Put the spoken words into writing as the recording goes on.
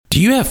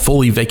Do you have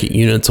fully vacant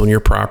units on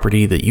your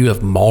property that you have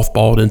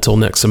mothballed until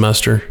next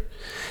semester?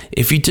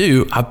 If you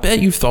do, I bet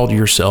you've thought to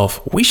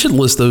yourself, we should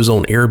list those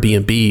on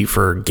Airbnb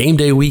for game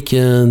day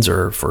weekends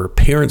or for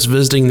parents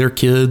visiting their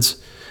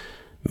kids.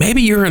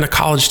 Maybe you're in a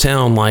college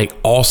town like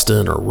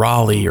Austin or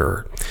Raleigh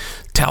or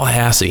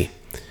Tallahassee,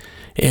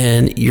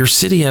 and your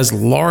city has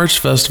large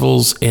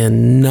festivals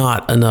and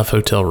not enough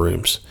hotel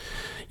rooms.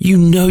 You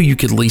know you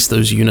could lease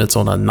those units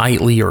on a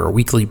nightly or a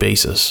weekly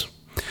basis.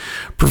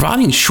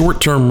 Providing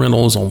short-term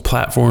rentals on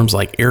platforms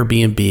like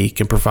Airbnb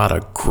can provide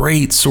a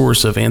great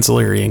source of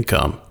ancillary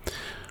income,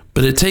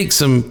 but it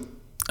takes it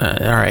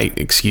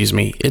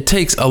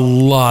takes a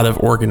lot of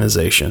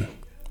organization.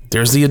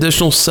 There's the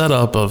additional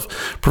setup of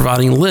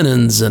providing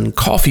linens and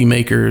coffee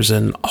makers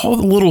and all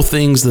the little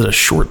things that a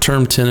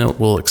short-term tenant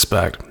will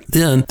expect.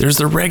 Then there's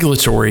the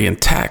regulatory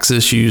and tax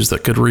issues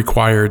that could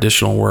require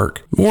additional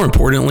work. More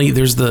importantly,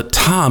 there's the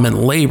time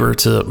and labor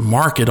to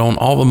market on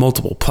all the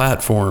multiple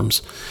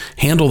platforms,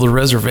 handle the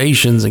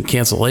reservations and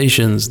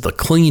cancellations, the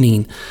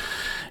cleaning,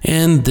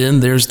 and then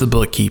there's the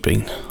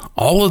bookkeeping.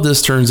 All of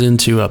this turns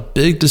into a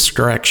big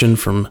distraction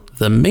from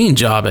the main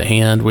job at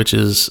hand, which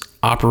is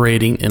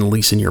operating and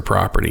leasing your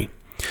property.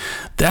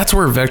 That's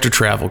where Vector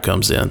Travel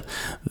comes in.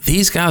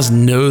 These guys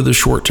know the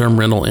short-term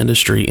rental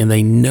industry and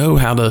they know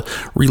how to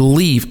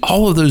relieve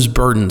all of those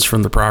burdens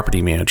from the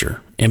property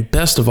manager. And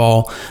best of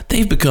all,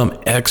 they've become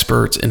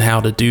experts in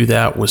how to do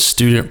that with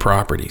student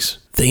properties.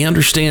 They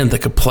understand the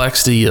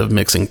complexity of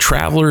mixing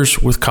travelers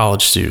with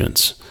college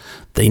students.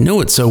 They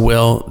know it so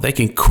well, they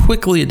can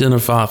quickly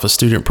identify if a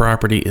student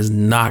property is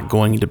not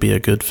going to be a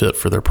good fit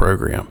for their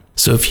program.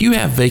 So if you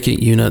have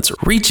vacant units,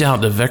 reach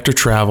out to Vector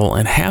Travel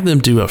and have them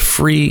do a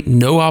free,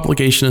 no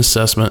obligation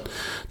assessment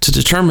to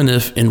determine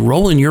if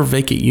enrolling your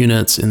vacant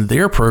units in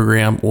their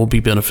program will be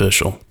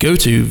beneficial. Go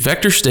to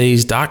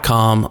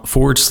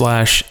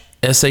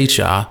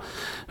vectorstays.com/SHI.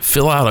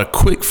 Fill out a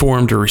quick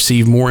form to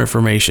receive more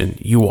information.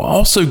 You will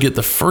also get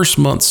the first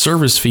month's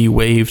service fee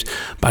waived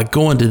by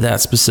going to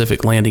that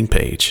specific landing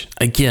page.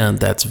 Again,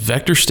 that's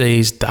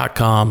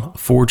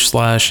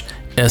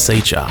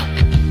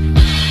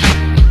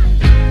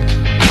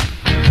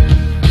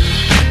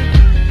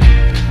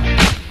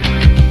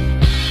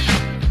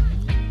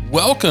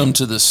Welcome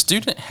to the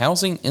Student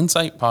Housing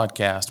Insight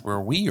Podcast,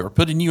 where we are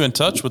putting you in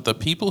touch with the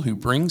people who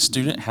bring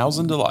student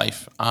housing to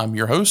life. I'm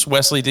your host,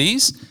 Wesley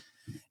Dees.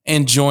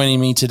 And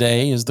joining me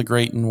today is the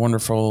great and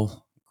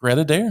wonderful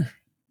Greta Dare.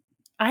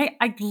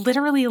 I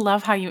literally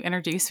love how you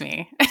introduce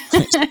me.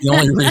 It's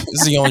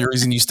the only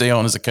reason you stay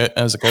on as a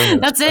co-host.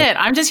 That's it.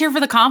 I'm just here for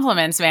the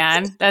compliments,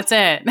 man. That's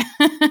it.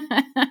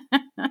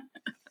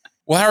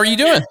 Well, how are you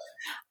doing?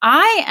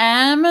 I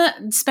am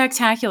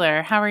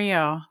spectacular. How are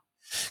you?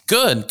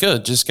 Good.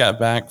 Just got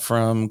back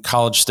from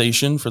College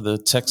Station for the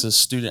Texas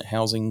Student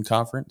Housing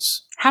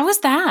Conference. How was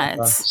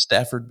that?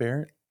 Stafford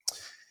Barrett.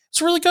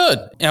 It's really good.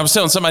 And I was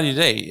telling somebody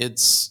today,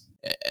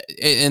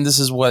 and this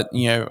is what,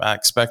 I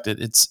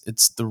expected.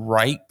 It's the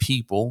right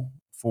people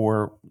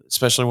for,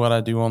 especially what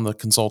I do on the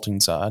consulting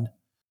side.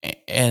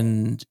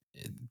 And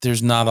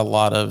there's not a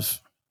lot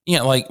of,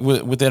 like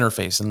with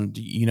Interface, and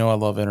I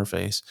love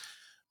Interface,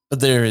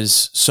 but there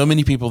is so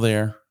many people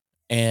there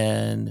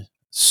and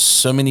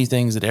so many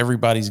things that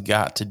everybody's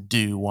got to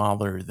do while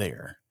they're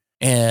there.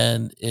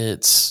 And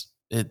it's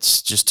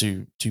just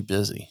too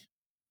busy.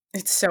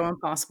 It's so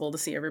impossible to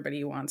see everybody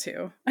you want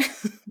to.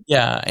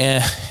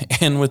 Yeah.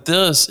 And with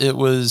this, it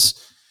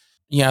was,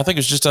 I think it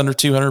was just under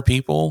 200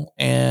 people.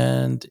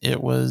 And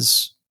it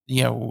was,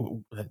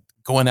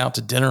 going out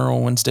to dinner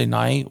on Wednesday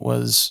night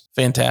was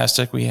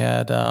fantastic. We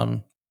had,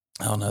 I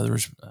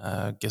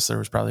guess there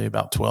was probably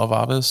about 12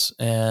 of us.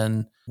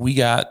 And we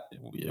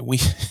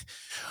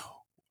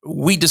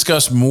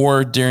discussed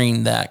more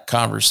during that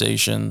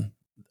conversation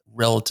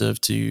relative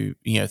to,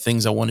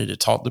 things I wanted to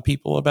talk to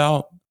people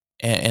about.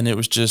 And it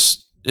was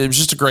just a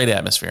great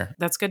atmosphere.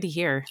 That's good to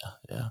hear.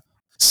 Yeah.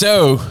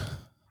 So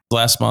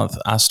last month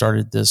I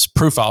started this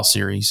profile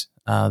series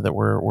that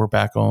we're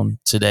back on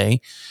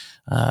today.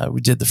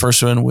 We did the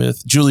first one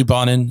with Julie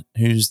Bonin,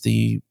 who's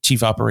the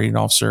Chief Operating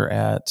Officer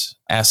at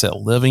Asset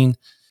Living.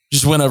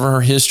 Just went over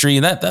her history,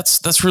 and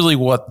that's really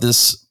what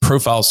this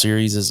profile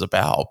series is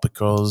about.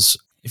 Because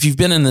if you've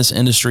been in this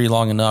industry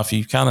long enough,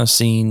 you've kind of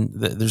seen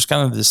that there's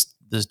kind of this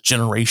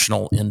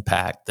generational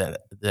impact that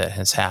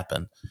has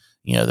happened.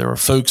 There were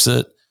folks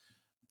that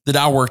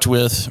I worked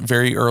with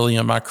very early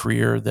in my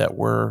career that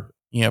were,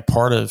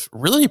 part of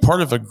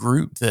a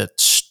group that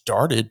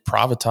started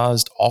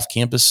privatized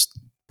off-campus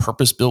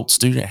purpose-built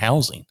student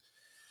housing.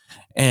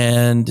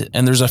 And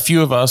there's a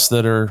few of us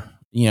that are,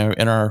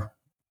 in our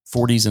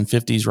 40s and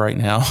 50s right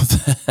now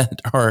that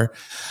are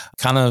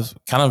kind of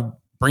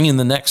bringing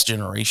the next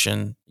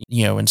generation,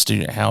 in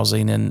student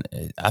housing. And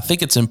I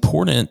think it's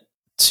important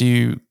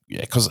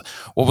because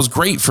what was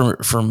great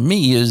for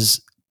me is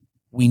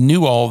we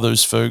knew all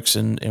those folks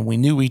and we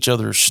knew each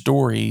other's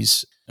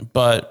stories,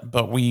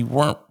 but we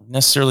weren't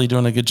necessarily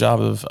doing a good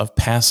job of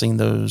passing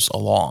those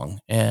along.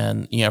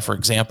 And, for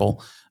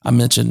example, I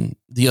mentioned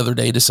the other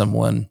day to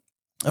someone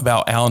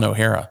about Alan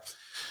O'Hara.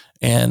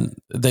 And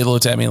they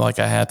looked at me like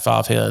I had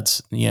 5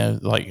 heads,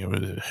 like,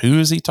 who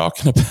is he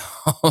talking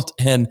about?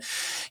 And,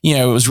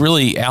 it was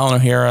really Alan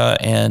O'Hara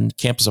and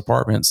Campus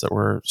Apartments that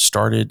were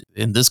started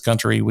in this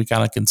country. We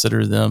kind of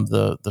consider them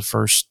the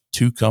first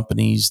 2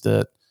 companies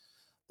that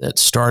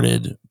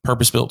started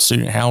purpose-built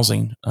student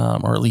housing,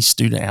 or at least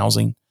student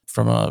housing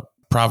from a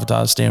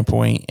privatized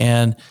standpoint.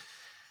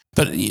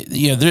 But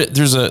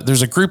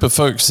there's a group of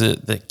folks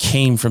that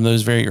came from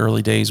those very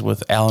early days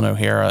with Alan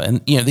O'Hara,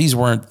 and these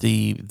weren't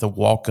the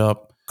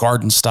walk-up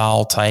garden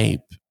style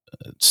type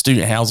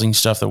student housing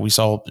stuff that we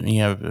saw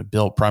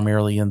built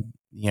primarily in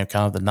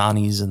kind of the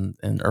 90s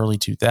and early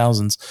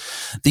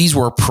 2000s. These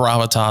were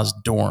privatized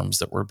dorms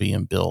that were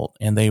being built,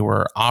 and they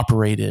were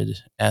operated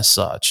as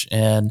such,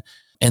 and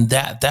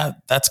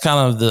that's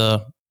kind of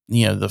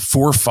the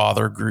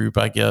forefather group,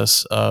 I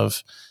guess,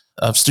 of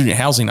student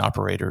housing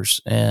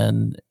operators.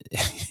 And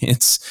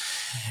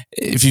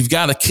if you've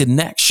got a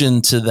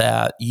connection to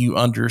that, you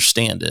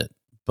understand it.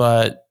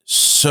 But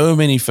so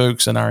many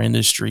folks in our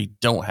industry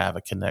don't have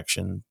a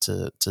connection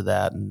to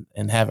that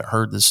and haven't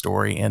heard this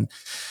story. And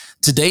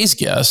today's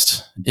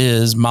guest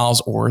is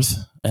Miles Orth,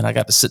 and I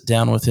got to sit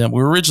down with him.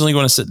 We were originally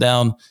going to sit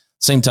down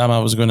same time I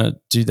was going to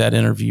do that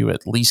interview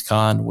at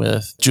LeaseCon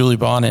with Julie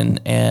Bonin,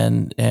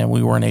 and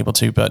we weren't able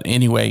to. But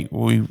anyway,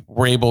 we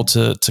were able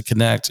to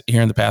connect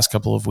here in the past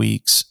couple of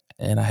weeks,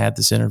 and I had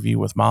this interview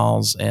with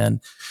Miles,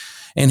 and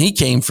he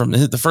came from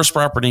the first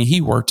property he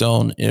worked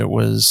on. It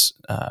was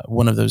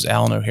one of those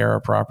Alan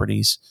O'Hara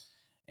properties,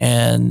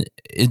 and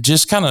it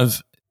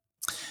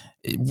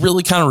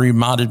really kind of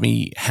reminded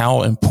me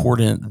how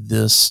important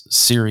this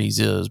series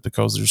is,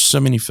 because there's so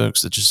many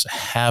folks that just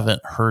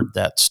haven't heard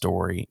that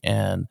story,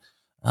 and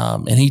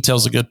he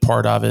tells a good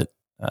part of it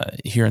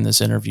here in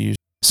this interview.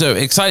 So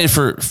excited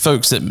for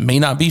folks that may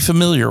not be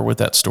familiar with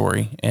that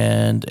story,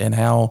 and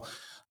how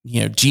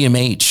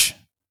GMH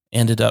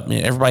ended up.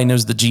 Everybody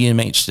knows the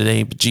GMH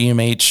today, but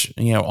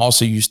GMH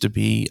also used to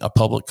be a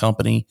public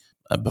company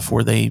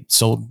before they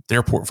sold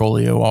their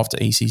portfolio off to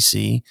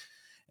ACC.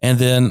 And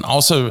then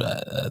also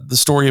the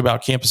story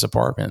about Campus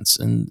Apartments,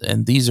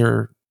 and these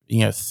are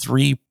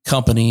 3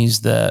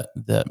 companies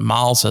that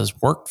Miles has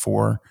worked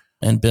for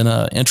and been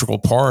an integral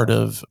part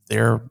of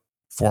their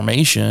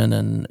formation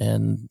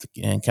and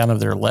kind of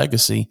their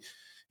legacy.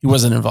 He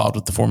wasn't involved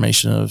with the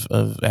formation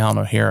of Alan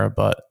O'Hara,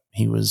 but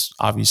he was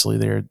obviously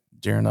there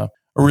during a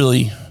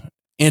really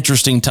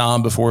interesting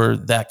time before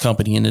that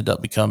company ended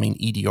up becoming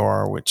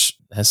EDR, which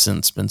has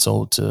since been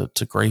sold to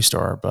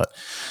Greystar. But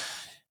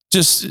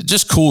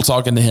just cool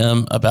talking to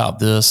him about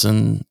this,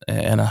 and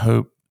I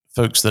hope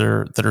folks that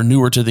are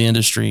newer to the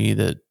industry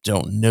that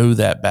don't know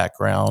that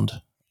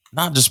background,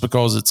 not just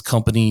because it's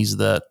companies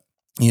that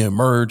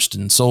merged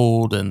and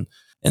sold and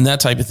that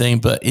type of thing,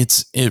 but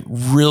it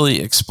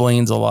really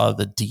explains a lot of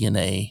the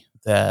DNA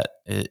that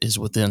is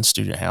within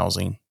student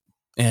housing,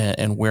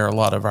 and where a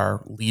lot of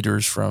our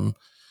leaders from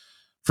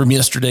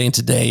yesterday and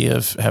today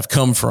have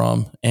come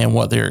from, and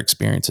what their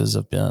experiences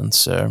have been.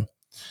 So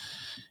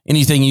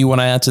anything you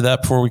want to add to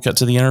that before we cut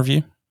to the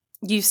interview?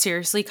 You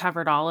seriously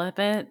covered all of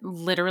it.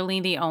 Literally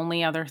the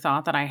only other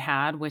thought that I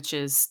had, which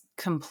is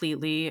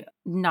completely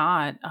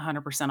not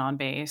 100% on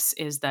base,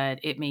 is that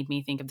it made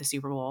me think of the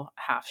Super Bowl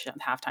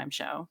halftime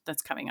show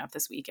that's coming up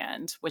this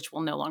weekend, which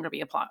will no longer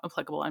be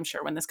applicable, I'm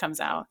sure, when this comes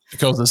out.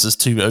 Because this is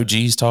 2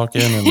 OGs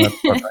talking, and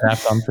that's what the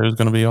halftime show is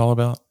going to be all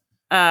about.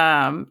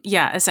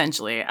 Yeah,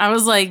 essentially. I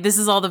was like, this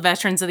is all the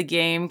veterans of the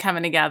game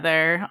coming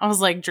together. I was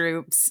like,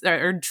 Dre,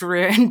 Snoop,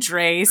 Droop,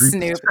 Dre,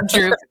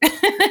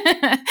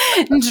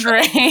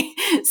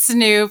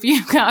 Snoop,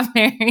 you got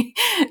married.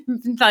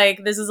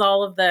 Like, this is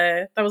all of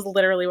that was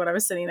literally what I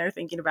was sitting there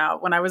thinking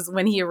about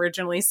when he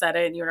originally said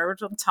it and you were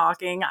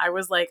talking. I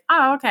was like,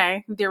 oh,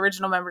 okay. The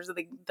original members of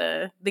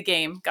the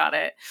game. Got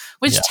it.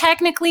 Which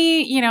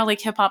technically, like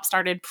hip hop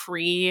started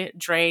pre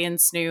Dre and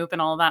Snoop and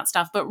all of that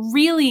stuff. But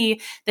really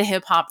the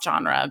hip hop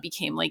genre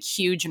became like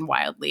huge and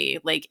wildly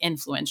like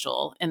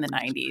influential in the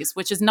 90s,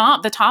 which is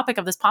not the topic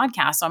of this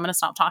podcast. So I'm going to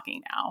stop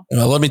talking now.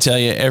 Well, let me tell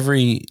you,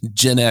 every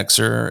Gen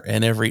Xer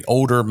and every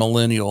older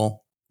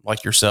millennial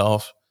like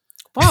yourself,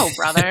 whoa,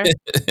 brother,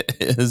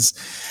 is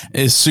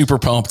super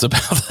pumped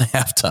about the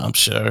halftime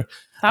show.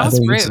 That was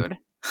rude.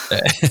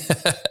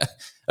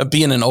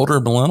 Being an older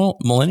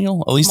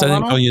millennial, at least I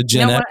didn't call you a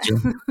Gen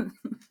Xer.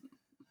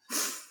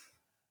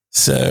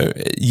 So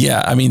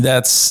yeah, I mean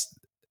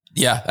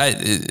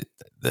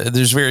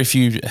there's very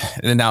few,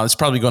 and now it's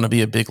probably going to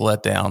be a big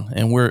letdown.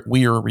 And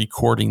we are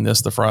recording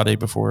this the Friday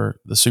before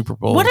the Super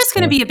Bowl. What is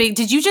going to be a big?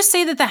 Did you just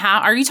say that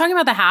are you talking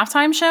about the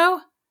halftime show?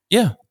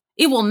 Yeah,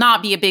 it will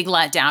not be a big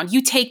letdown.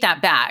 You take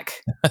that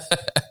back.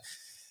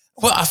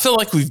 Well, I feel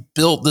like we've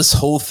built this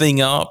whole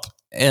thing up,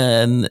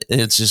 and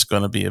it's just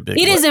going to be a big.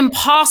 It is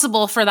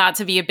impossible for that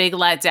to be a big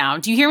letdown.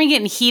 Do you hear me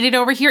getting heated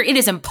over here? It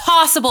is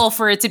impossible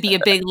for it to be a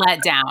big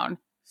letdown.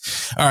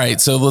 All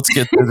right, so let's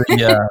get to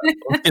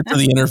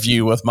the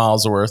interview with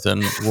Miles Orth,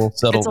 and we'll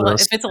settle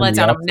this. If it's a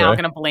letdown, I'm now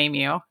going to blame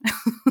you. All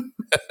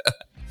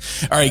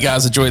right,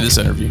 guys, enjoy this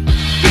interview.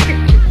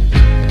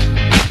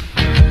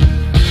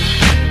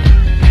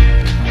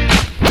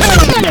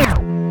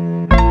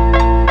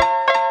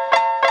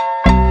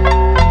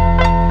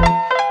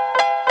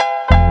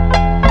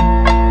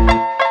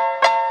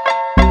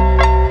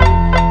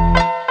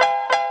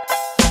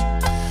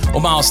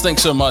 Chris,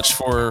 thanks so much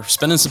for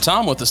spending some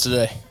time with us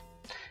today.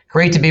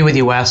 Great to be with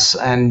you, Wes.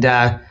 And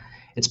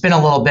it's been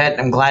a little bit.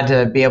 I'm glad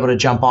to be able to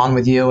jump on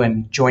with you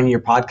and join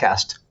your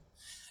podcast.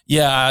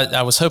 Yeah,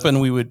 I was hoping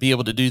we would be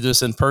able to do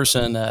this in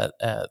person at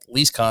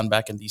LeaseCon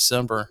back in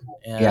December.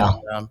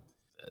 And,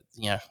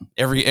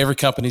 every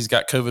company's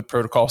got COVID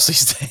protocols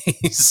these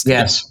days.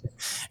 Yes.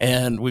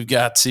 And we've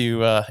got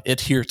to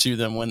adhere to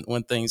them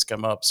when things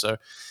come up. So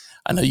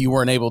I know you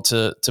weren't able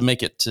to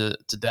make it to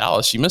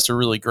Dallas. You missed a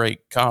really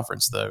great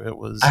conference,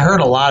 though. I heard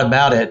a lot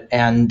about it,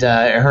 and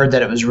I heard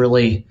that it was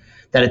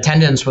that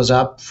attendance was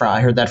up.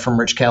 I heard that from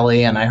Rich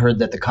Kelly, and I heard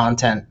that the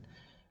content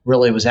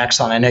really was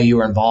excellent. I know you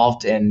were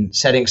involved in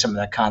setting some of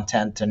that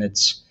content, and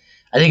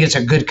I think it's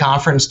a good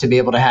conference to be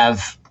able to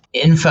have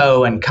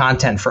info and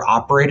content for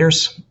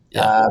operators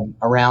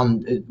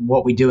around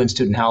what we do in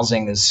student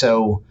housing is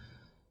so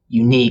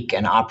unique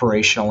and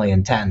operationally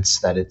intense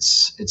that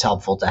it's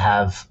helpful to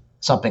have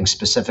something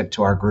specific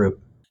to our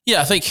group.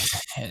 Yeah, I think,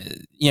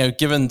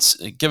 given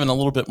a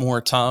little bit more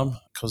time,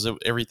 because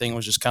everything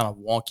was just kind of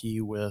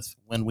wonky with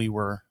when we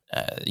were,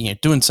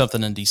 doing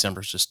something in December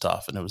is just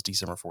tough, and it was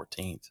December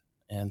 14th.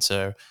 And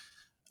so,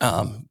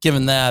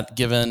 given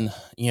the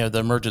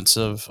emergence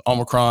of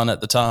Omicron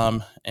at the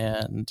time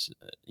and,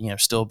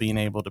 still being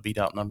able to beat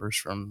out numbers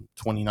from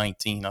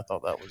 2019, I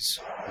thought that was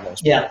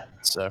yeah.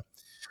 So,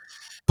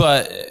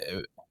 but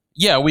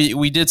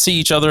we did see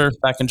each other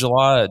back in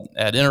July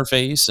at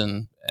Interface.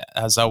 And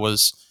as I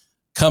was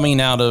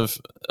coming out of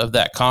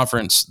that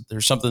conference,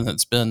 there's something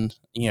that's been,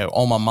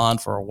 on my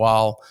mind for a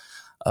while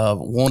of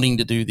wanting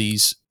to do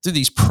these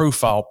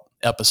profile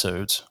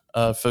episodes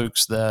of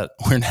folks that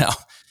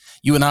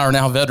you and I are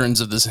now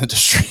veterans of this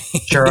industry.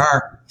 Sure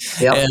are.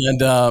 Yep.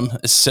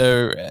 And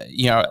so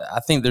I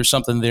think there's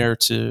something there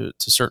to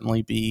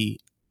certainly be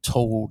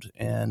told.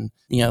 And,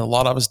 a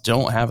lot of us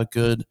don't have a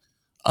good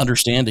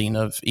understanding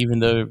of, even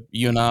though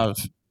you and I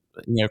have,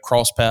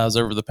 crossed paths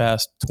over the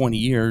past 20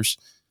 years,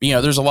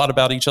 there's a lot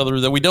about each other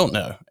that we don't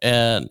know.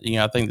 And,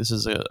 I think this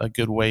is a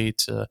good way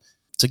to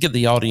get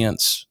the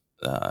audience,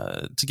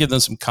 to give them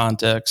some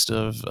context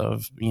of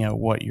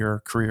what your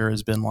career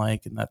has been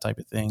like and that type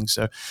of thing.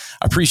 So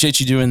I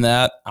appreciate you doing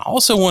that. I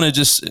also want to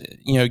just,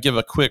 give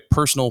a quick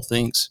personal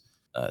thanks,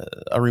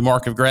 a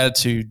remark of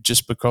gratitude,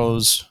 just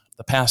because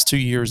the past 2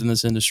 years in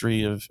this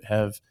industry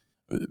have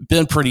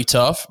been pretty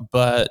tough,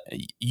 but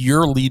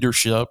your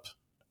leadership,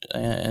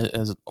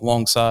 as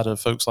alongside of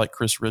folks like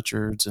Chris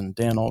Richards and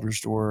Dan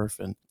Aldersdorf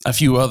and a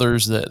few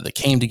others that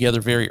came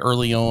together very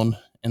early on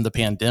in the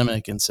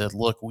pandemic and said,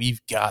 look, we've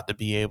got to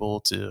be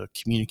able to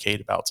communicate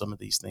about some of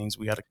these things.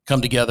 We got to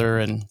come together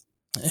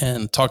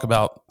and talk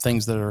about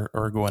things that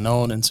are going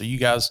on. And so you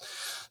guys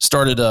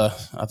started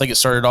I think it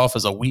started off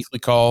as a weekly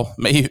call,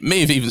 may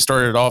have even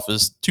started off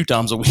as 2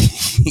 times a week.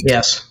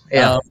 Yes.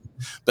 Yeah.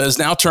 But it's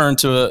now turned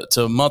to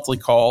a monthly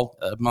call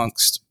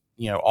amongst,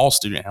 all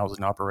student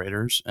housing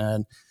operators.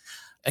 And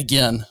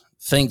again,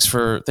 thanks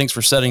for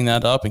setting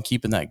that up and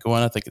keeping that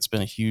going. I think it's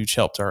been a huge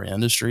help to our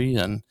industry.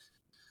 And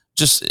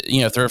just,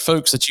 if there are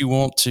folks that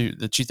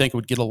you think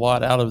would get a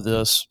lot out of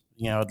this,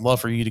 I'd love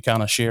for you to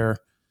kind of share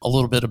a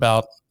little bit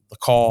about the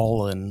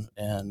call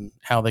and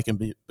how they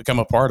can become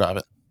a part of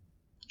it.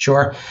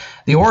 Sure.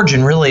 The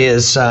origin really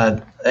is,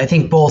 I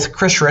think both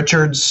Chris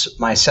Richards,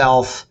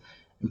 myself,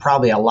 and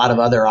probably a lot of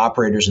other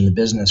operators in the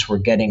business were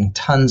getting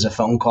tons of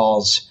phone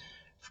calls,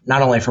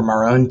 not only from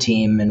our own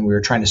team, and we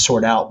were trying to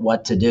sort out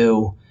what to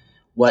do,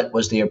 what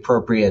was the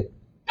appropriate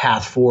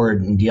path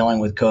forward in dealing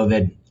with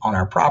COVID on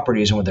our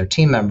properties and with our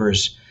team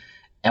members.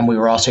 And we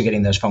were also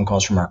getting those phone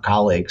calls from our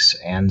colleagues.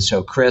 And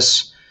so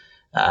Chris,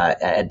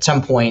 at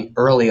some point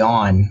early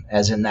on,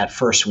 as in that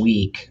first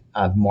week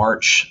of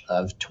March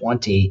of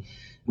 20,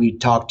 we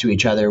talked to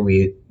each other.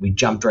 We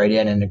jumped right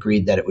in and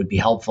agreed that it would be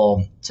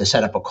helpful to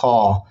set up a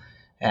call.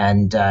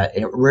 And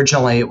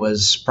originally it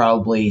was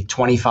probably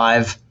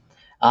 25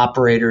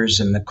 operators,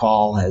 and the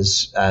call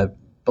has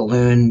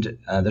ballooned.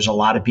 There's a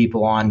lot of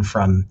people on,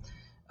 from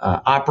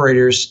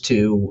operators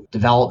to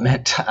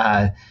development,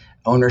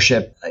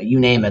 ownership, you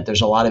name it.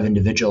 There's a lot of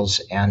individuals.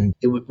 And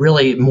it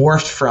really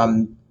morphed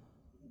from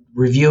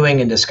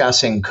reviewing and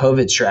discussing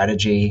COVID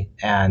strategy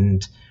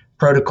and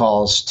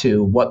protocols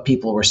to what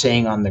people were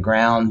seeing on the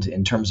ground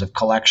in terms of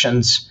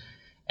collections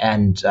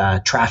and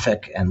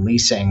traffic and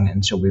leasing.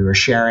 And so we were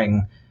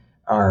sharing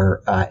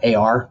our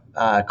AR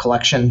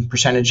collection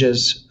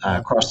percentages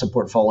across the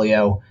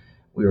portfolio.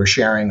 We were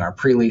sharing our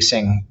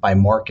pre-leasing by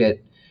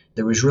market.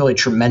 There was really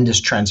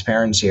tremendous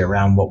transparency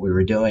around what we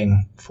were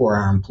doing for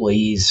our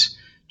employees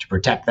to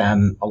protect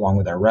them, along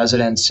with our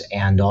residents,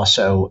 and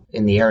also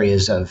in the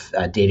areas of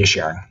data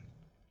sharing.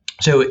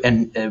 So,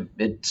 and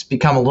it's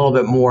become a little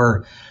bit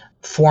more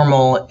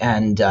formal,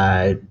 and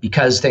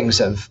because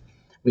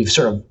we've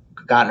sort of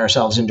gotten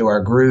ourselves into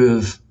our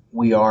groove,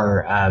 we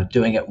are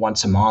doing it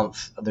once a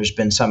month. There's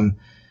been some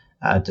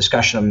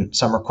discussion,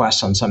 some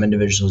requests on some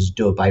individuals to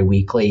do it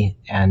biweekly,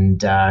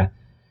 and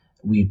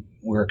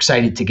we're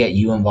excited to get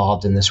you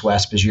involved in this,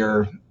 Wes, because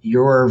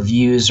your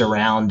views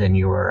around and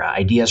your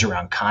ideas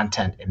around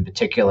content in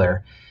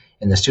particular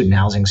in the student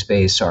housing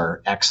space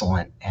are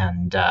excellent.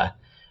 And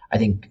I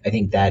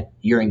think that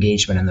your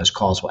engagement in those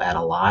calls will add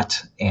a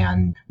lot.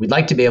 And we'd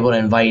like to be able to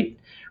invite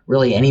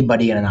really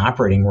anybody in an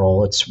operating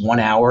role. It's 1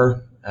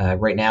 hour.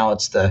 Right now,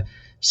 it's the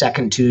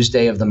second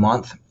Tuesday of the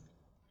month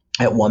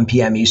at 1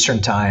 p.m.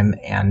 Eastern time.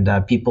 And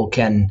people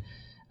can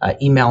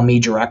email me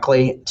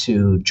directly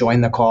to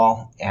join the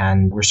call.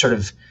 And we're sort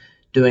of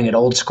doing it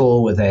old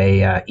school with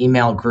a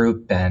email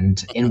group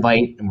and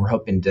invite. And we're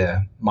hoping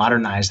to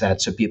modernize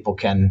that so people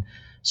can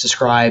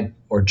subscribe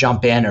or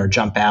jump in or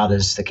jump out,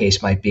 as the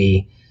case might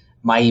be.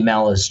 My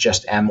email is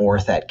just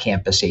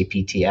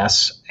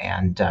mworth@campusapts,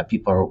 and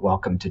people are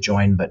welcome to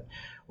join. But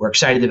we're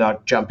excited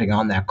about jumping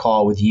on that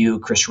call with you,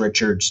 Chris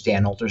Richards,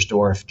 Dan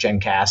Oltersdorf, Jen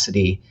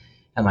Cassidy,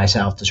 and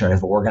myself to sort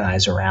of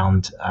organize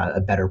around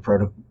a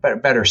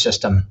better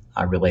system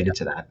related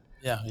to that.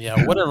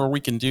 Yeah. Whatever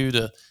we can do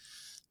to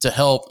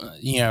help.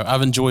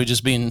 I've enjoyed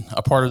just being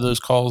a part of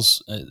those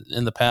calls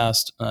in the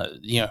past.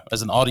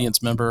 As an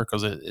audience member,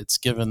 because it's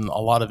given a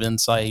lot of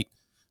insight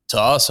to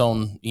us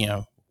on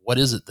what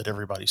is it that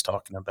everybody's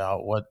talking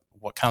about? What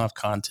kind of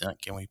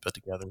content can we put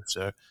together?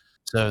 So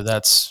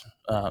that's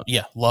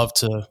love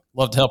to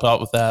help out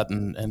with that,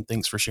 and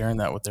thanks for sharing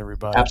that with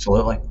everybody.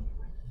 Absolutely.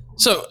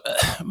 So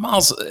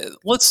Miles,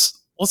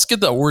 let's get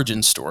the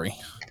origin story.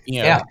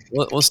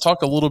 Let's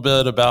talk a little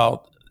bit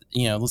about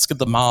let's get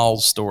the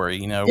Miles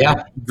story. Where did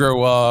you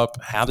grow up?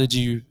 How did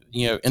you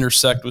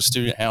intersect with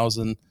student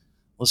housing?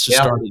 Let's just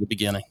start at the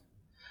beginning.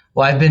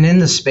 Well, I've been in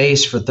the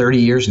space for 30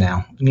 years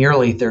now,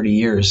 nearly 30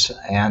 years,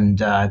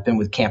 and I've been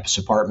with Campus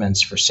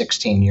Apartments for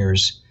 16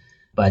 years.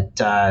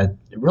 But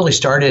it really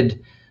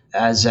started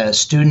as a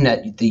student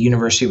at the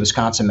University of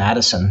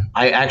Wisconsin-Madison.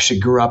 I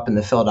actually grew up in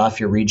the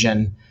Philadelphia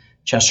region,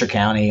 Chester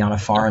County, on a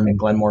farm in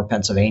Glenmore,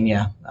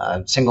 Pennsylvania.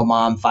 Single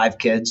mom, 5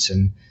 kids,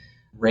 and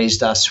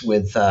raised us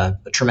with a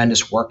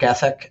tremendous work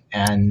ethic.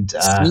 And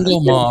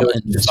single mom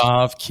and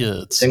 5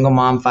 kids. Single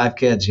mom, 5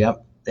 kids.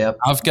 Yep.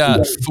 I've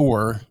got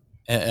 4.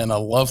 And a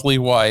lovely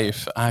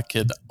wife. I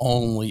could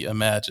only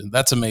imagine.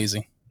 That's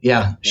amazing.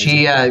 Yeah.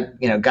 She,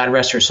 God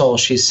rest her soul,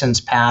 she's since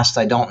passed.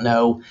 I don't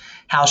know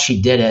how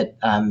she did it.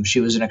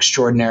 She was an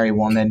extraordinary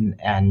woman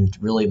and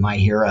really my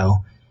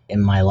hero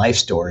in my life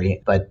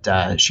story. But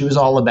she was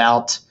all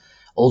about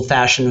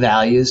old-fashioned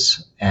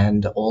values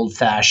and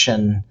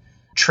old-fashioned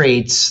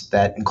traits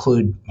that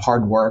include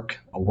hard work,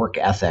 a work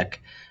ethic,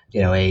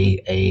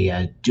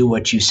 a do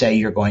what you say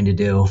you're going to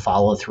do,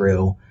 follow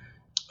through,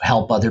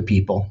 help other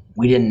people.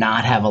 We did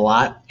not have a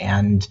lot,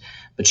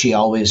 but she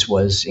always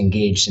was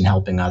engaged in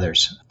helping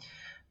others.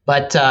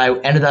 But I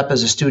ended up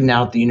as a student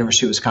out at the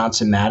University of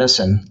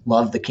Wisconsin-Madison,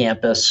 loved the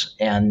campus,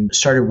 and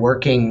started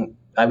working.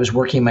 I was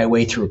working my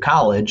way through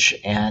college,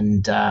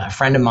 and a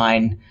friend of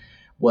mine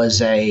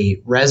was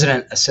a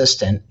resident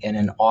assistant in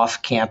an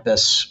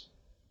off-campus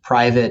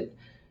private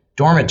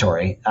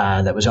dormitory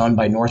that was owned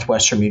by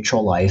Northwestern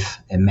Mutual Life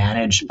and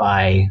managed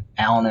by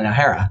Allen and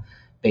O'Hara,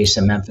 based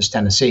in Memphis,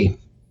 Tennessee.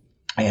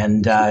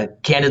 And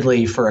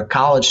candidly, for a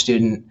college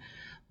student,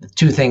 the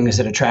 2 things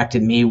that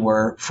attracted me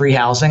were free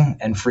housing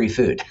and free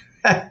food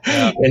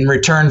in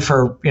return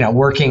for,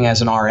 working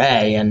as an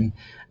RA.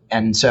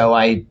 And so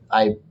I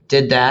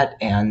did that.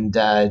 And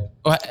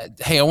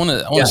hey, I want to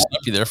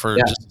stop you there for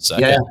just a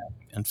second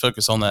and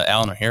focus on that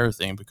Allen O'Hara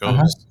thing,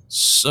 because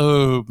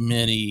so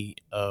many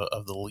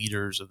of the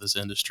leaders of this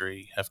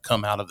industry have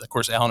come out of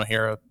course, Allen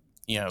O'Hara,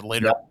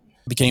 later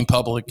became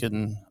public,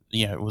 and,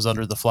 it was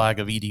under the flag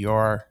of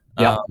EDR.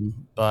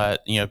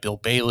 But Bill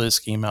Bayless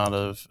came out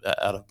of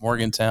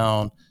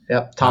Morgantown.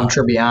 Yep. Tom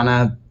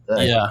Tribbiani,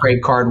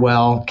 Craig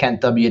Cardwell,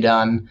 Kent W.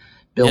 Dunn,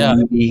 Bill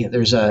Moody.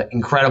 There's an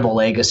incredible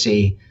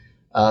legacy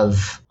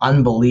of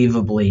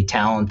unbelievably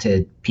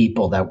talented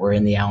people that were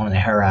in the Allen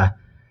O'Hara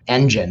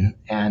engine.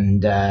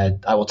 And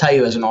I will tell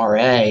you, as an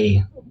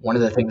RA, one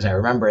of the things I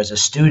remember as a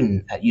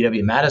student at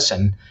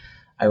UW-Madison,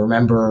 I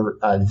remember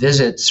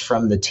visits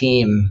from the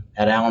team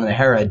at Allen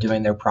O'Hara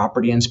doing their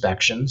property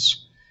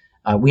inspections.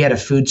 We had a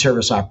food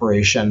service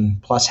operation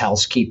plus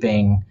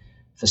housekeeping,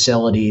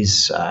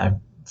 facilities,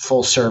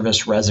 full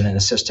service resident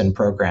assistant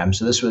program.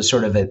 So this was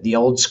sort of the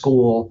old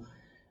school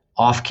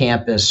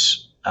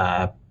off-campus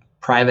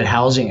private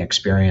housing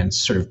experience,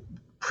 sort of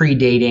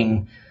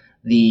predating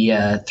the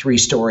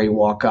 3-story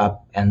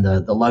walk-up and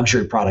the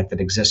luxury product that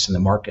exists in the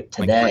market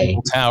today. Like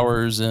Granville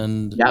Towers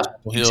and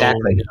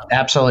exactly.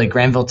 Absolutely.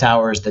 Granville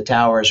Towers, the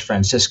Towers,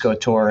 Francisco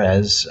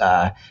Torres,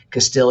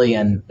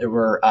 Castilian. There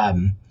were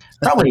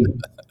probably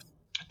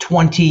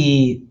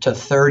 20 to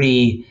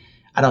 30,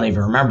 I don't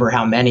even remember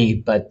how many,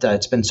 but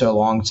it's been so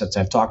long since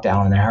I've talked to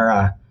Allen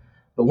O'Hara.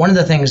 But one of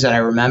the things that I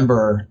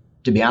remember,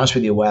 to be honest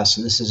with you, Wes,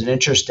 and this is an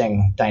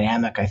interesting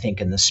dynamic, I think,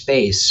 in the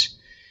space,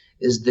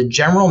 is the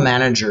general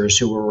managers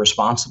who were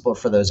responsible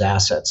for those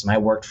assets. And I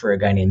worked for a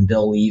guy named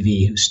Bill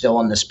Levy, who's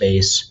still in the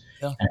space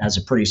and has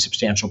a pretty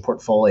substantial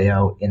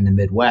portfolio in the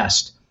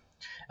Midwest.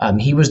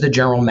 He was the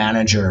general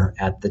manager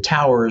at the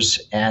Towers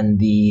and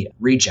the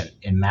Regent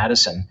in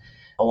Madison,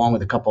 along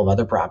with a couple of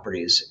other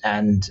properties.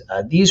 And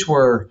these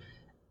were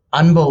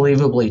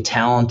unbelievably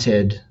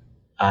talented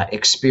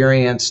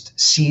experienced,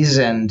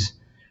 seasoned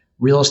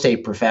real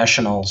estate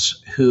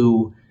professionals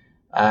who,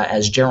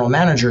 as general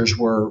managers,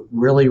 were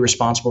really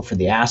responsible for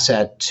the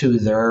asset to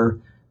their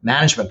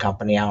management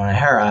company, Allen &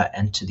 O'Hara,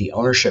 and to the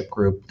ownership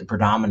group. The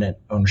predominant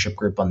ownership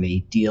group on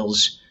the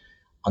deals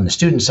on the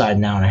student side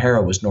in Allen &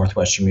 O'Hara was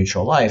Northwestern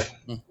Mutual Life.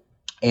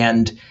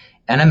 And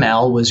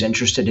NML was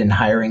interested in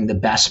hiring the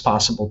best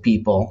possible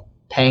people,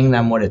 paying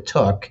them what it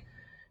took,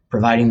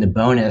 providing the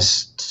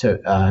bonus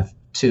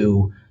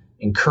to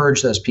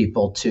encourage those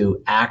people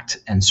to act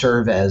and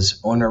serve as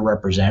owner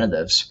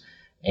representatives.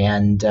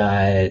 And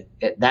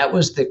that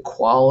was the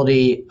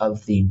quality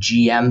of the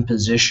GM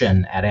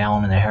position at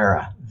Allen &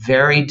 O'Hara.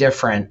 Very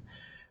different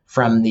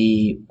from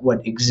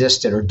what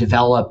existed or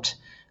developed,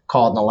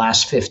 called in the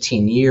last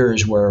 15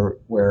 years,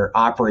 where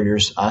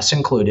operators, us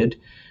included,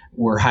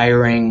 were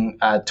hiring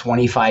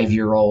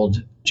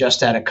 25-year-old,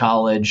 just out of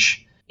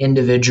college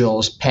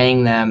individuals,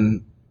 paying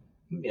them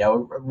a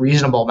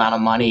reasonable amount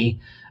of money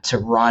to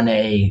run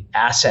a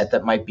asset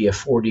that might be a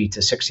 $40 to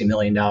 $60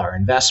 million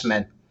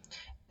investment,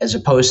 as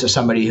opposed to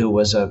somebody who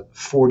was a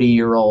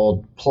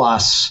 40-year-old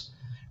plus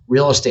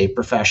real estate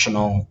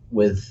professional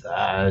with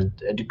a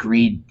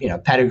degree,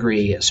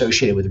 pedigree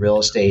associated with real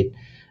estate,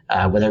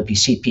 whether it be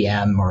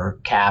CPM or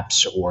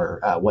CAPS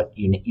or what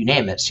you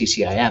name it,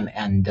 CCIM,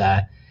 and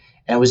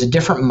it was a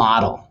different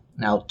model.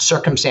 Now,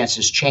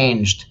 circumstances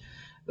changed,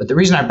 but the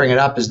reason I bring it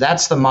up is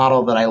that's the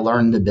model that I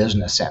learned the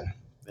business in.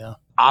 Yeah.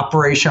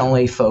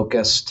 Operationally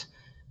focused,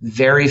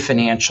 very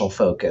financial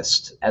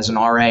focused. As an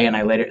RA,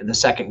 and the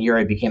second year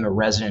I became a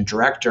resident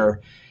director,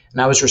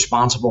 and I was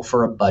responsible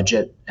for a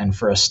budget and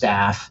for a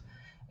staff,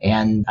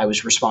 and I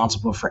was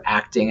responsible for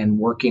acting and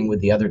working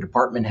with the other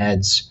department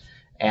heads.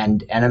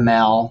 And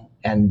NML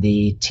and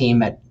the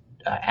team at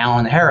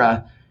Allen &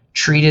 O'Hara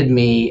treated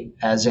me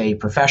as a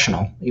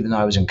professional, even though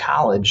I was in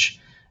college.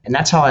 And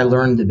that's how I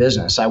learned the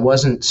business. I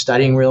wasn't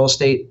studying real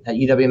estate at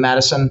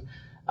UW-Madison.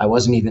 I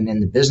wasn't even in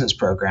the business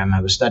program.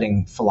 I was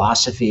studying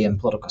philosophy and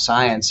political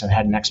science and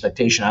had an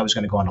expectation I was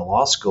going to go into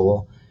law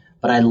school.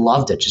 But I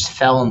loved it, just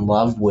fell in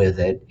love with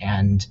it.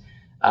 And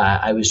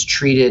I was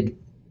treated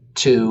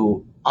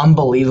to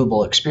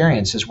unbelievable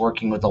experiences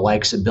working with the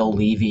likes of Bill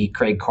Levy,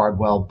 Craig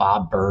Cardwell,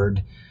 Bob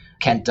Bird,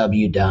 Kent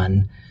W.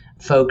 Dunn,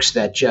 folks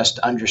that just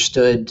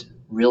understood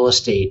real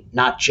estate,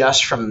 not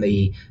just from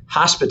the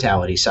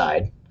hospitality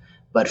side,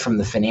 but from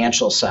the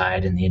financial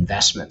side and the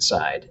investment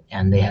side.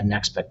 And they had an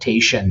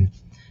expectation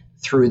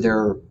through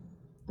their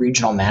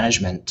regional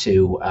management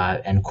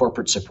and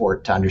corporate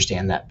support to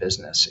understand that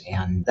business.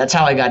 And that's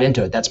how I got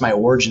into it. That's my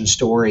origin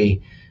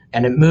story.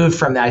 And it moved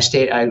from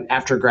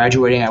after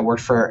graduating, I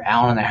worked for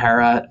Allen &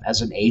 O'Hara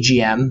as an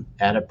AGM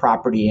at a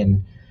property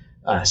in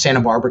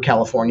Santa Barbara,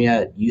 California,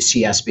 at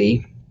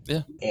UCSB.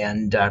 Yeah.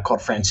 And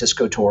called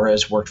Francisco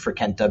Torres, worked for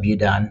Kent W.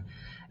 Dunn.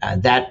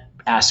 That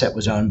asset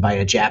was owned by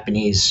a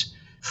Japanese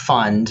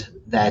fund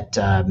that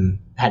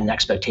had an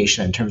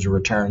expectation in terms of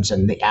returns.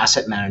 And the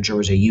asset manager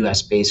was a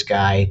US-based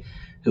guy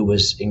who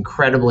was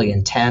incredibly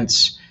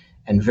intense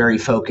and very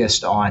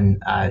focused on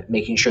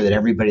making sure that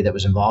everybody that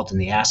was involved in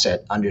the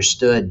asset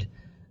understood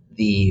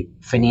the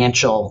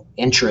financial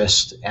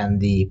interest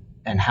and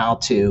how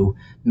to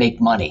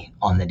make money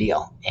on the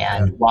deal,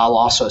 and while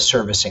also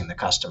servicing the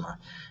customer.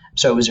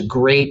 So it was a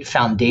great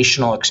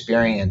foundational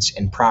experience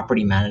in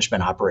property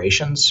management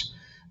operations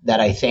that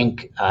I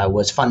think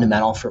was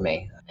fundamental for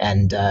me.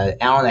 And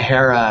Allen &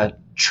 O'Hara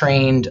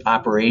trained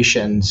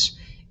operations,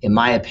 in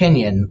my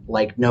opinion,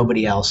 like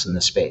nobody else in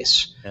the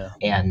space. Yeah.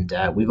 And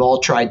we've all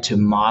tried to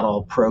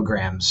model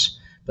programs,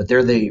 but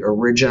they're the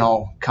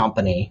original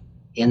company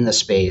in the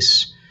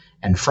space.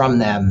 And from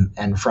them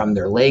and from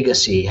their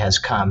legacy has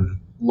come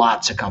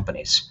lots of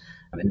companies.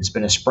 I mean, it's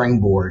been a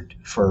springboard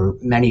for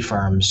many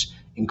firms,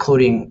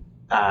 including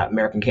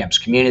American Campus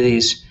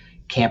Communities,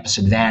 Campus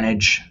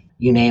Advantage,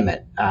 you name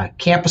it.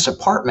 Campus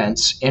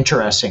Apartments,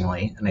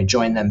 interestingly, and I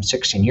joined them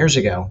 16 years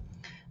ago,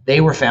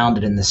 they were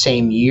founded in the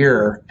same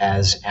year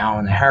as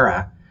Allen &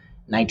 O'Hara,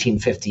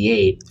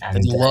 1958. And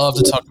they love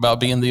to talk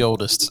about being the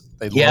oldest.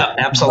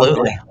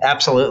 Absolutely.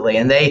 Absolutely.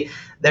 And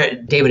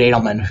David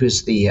Edelman,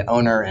 who's the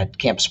owner at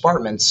Campus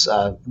Apartments,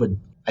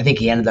 I think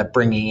he ended up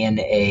bringing in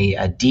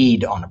a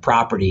deed on a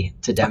property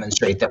to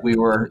demonstrate that we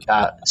were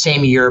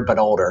same year but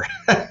older.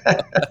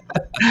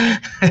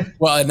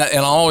 Well, and I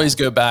always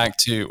go back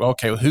to,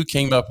 who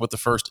came up with the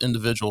first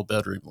individual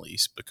bedroom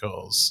lease?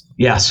 Because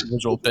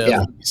individual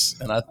bed lease,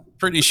 and I'm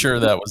pretty sure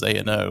that was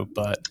A&O,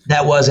 but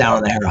that was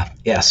Allen & O'Hara.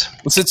 Yes.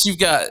 Well, since you've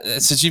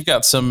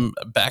got some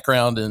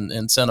background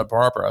in Santa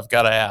Barbara, I've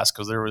got to ask,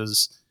 because there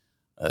was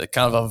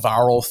kind of a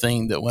viral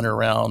thing that went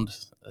around,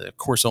 of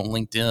course, on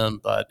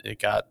LinkedIn, but it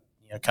got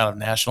kind of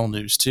national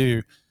news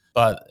too.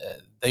 But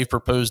they've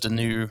proposed a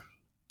new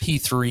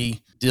P3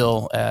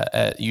 deal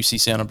at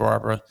UC Santa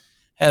Barbara.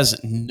 Has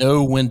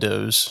no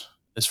windows,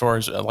 as far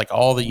as like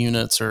all the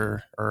units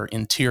are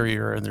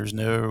interior, and there's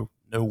no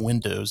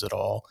windows at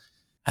all.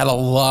 Had a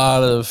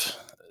lot of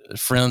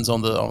friends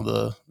on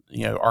the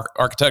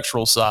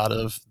architectural side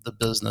of the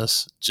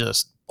business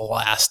just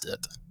blast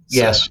it.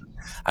 Yes.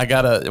 I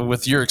gotta,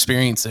 with your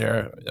experience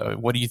there,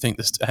 what do you think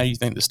how do you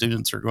think the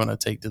students are going to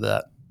take to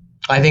that?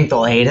 I think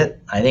they'll hate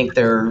it. I think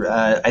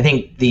I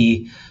think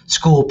the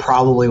school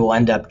probably will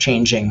end up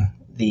changing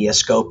the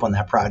scope on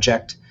that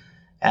project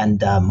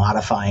and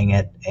modifying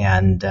it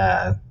and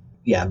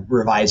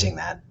revising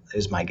that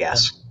is my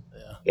guess.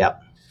 Yeah.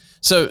 Yep.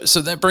 So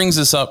that brings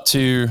us up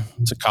to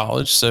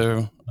college.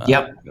 So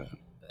yep.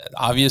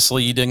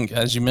 Obviously you didn't,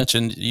 as you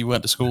mentioned, you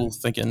went to school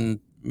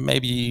thinking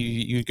maybe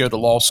you'd go to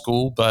law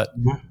school, but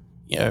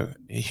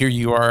here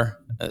you are,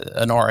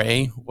 an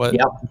RA.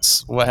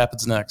 What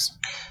happens next?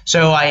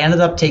 So I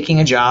ended up taking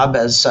a job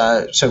as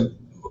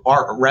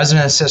our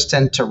resident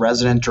assistant to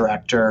resident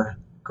director,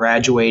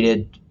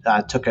 graduated,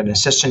 took an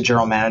assistant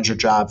general manager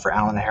job for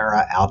Allen &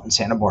 Harrah out in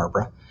Santa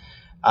Barbara.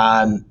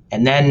 And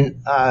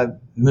then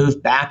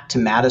moved back to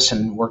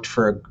Madison, worked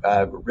for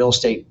a real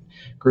estate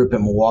group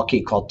in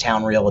Milwaukee called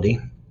Town Realty.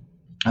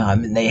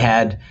 And they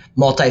had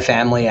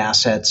multifamily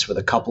assets with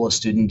a couple of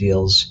student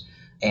deals,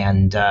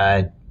 and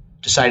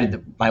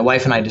my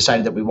wife and I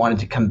decided that we wanted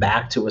to come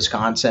back to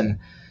Wisconsin,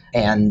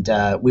 and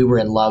we were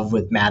in love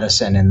with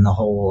Madison and the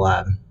whole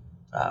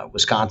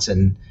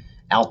Wisconsin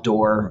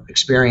outdoor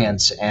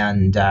experience.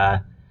 And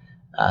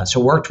so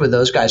worked with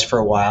those guys for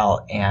a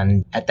while.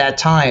 And at that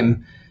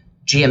time,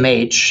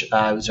 GMH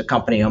was a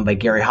company owned by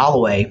Gary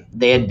Holloway.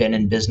 They had been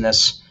in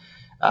business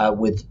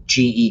with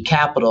GE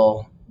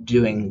Capital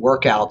doing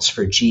workouts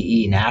for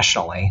GE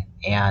nationally.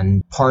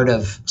 And part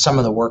of some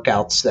of the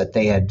workouts that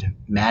they had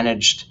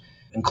managed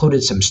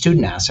included some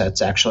student assets,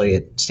 actually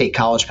at State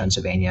College,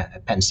 Pennsylvania,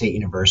 at Penn State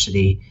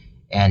University,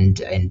 and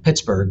in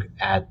Pittsburgh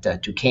at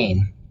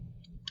Duquesne.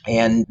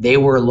 And they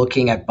were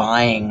looking at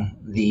buying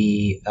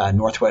the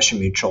Northwestern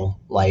Mutual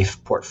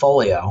Life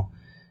portfolio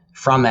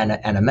from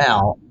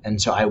NML.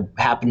 And so I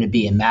happened to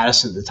be in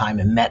Madison at the time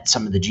and met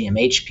some of the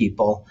GMH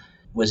people,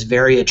 was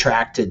very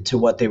attracted to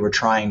what they were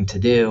trying to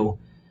do,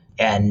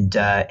 and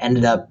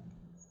ended up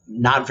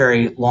not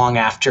very long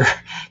after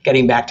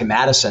getting back to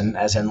Madison,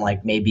 as in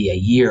like maybe a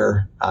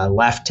year,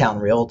 left Town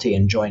Realty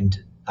and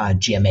joined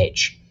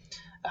GMH.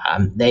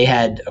 They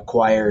had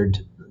acquired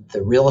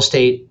the real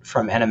estate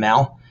from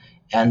NML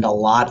and a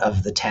lot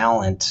of the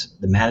talent,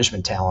 the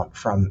management talent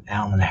from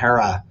Allen &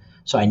 Harrah.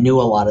 So I knew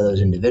a lot of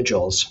those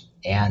individuals.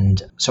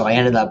 And so I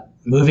ended up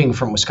moving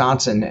from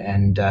Wisconsin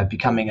and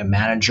becoming a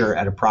manager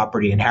at a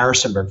property in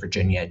Harrisonburg,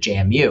 Virginia, at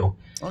JMU.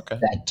 Okay.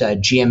 That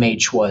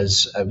GMH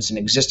was an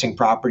existing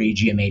property.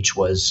 GMH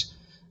was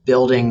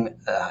building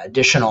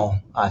additional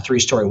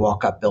 3-story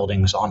walk-up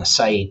buildings on a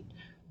site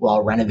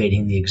while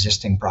renovating the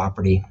existing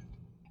property.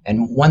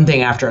 And one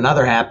thing after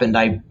another happened.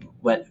 I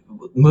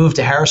moved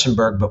to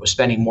Harrisonburg, but was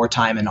spending more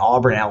time in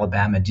Auburn,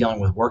 Alabama, dealing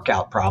with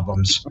workout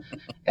problems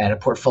at a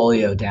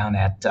portfolio down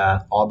at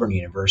Auburn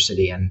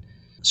University. And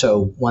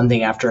so one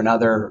thing after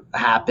another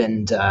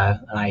happened, and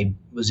I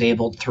was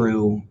able,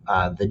 through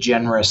the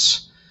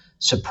generous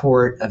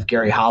support of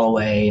Gary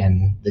Holloway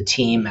and the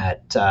team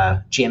at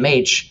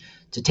GMH,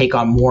 to take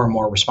on more and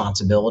more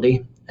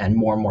responsibility and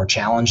more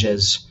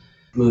challenges.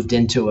 Moved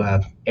into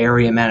a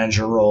area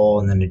manager role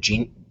and then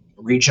a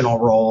regional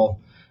role,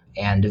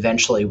 and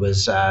eventually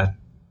was,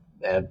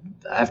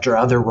 after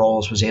other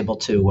roles, was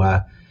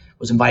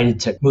invited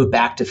to move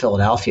back to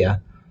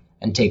Philadelphia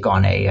and take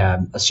on a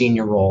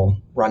senior role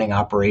running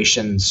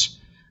operations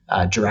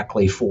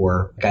directly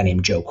for a guy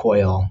named Joe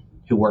Coyle,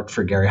 who worked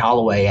for Gary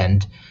Holloway.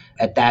 And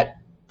at that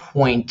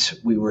point,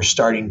 we were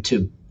starting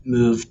to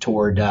move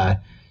toward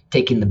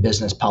taking the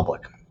business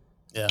public.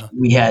 Yeah.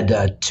 We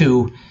had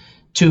two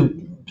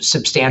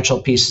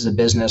substantial pieces of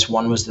business.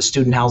 One was the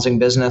student housing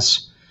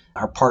business.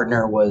 Our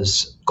partner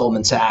was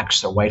Goldman Sachs,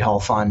 the Whitehall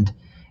Fund,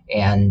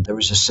 and there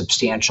was a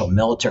substantial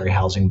military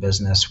housing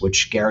business,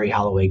 which Gary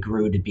Holloway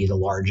grew to be the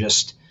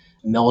largest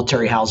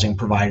military housing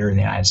provider in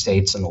the United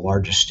States and the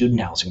largest student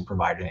housing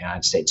provider in the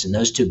United States. And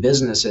those two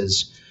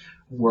businesses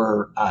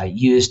were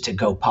used to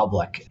go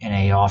public in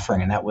a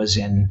offering, and that was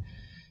in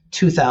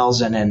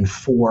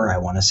 2004, I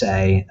want to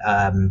say.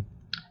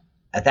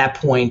 At that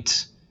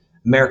point,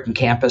 American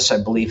Campus,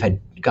 I believe, had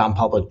gone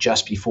public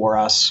just before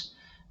us.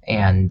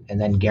 And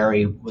then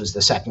Gary was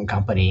the second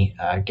company.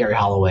 Gary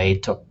Holloway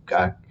took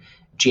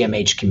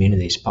GMH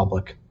Communities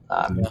public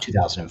in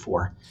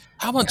 2004.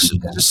 How much,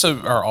 just so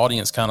our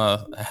audience kind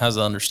of has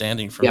an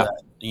understanding from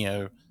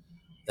that,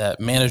 that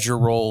manager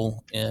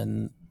role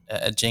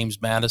at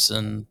James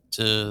Madison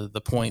to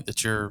the point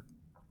that you're,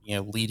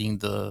 leading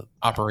the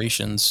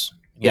operations,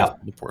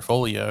 the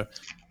portfolio.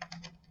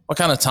 What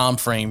kind of time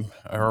frame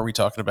are we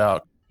talking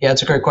about? Yeah,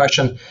 it's a great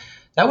question.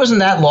 That wasn't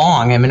that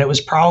long. I mean, it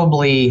was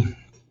probably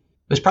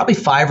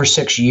 5 or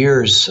 6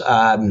 years.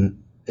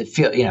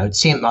 It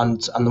seemed on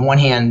the one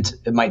hand,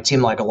 it might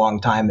seem like a long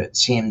time. It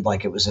seemed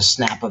like it was a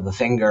snap of the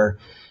finger.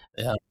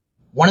 Yeah.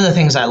 One of the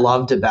things I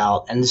loved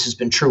about, and this has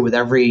been true with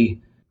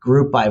every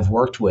group I've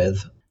worked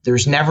with,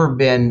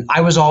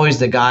 I was always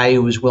the guy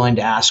who was willing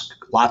to ask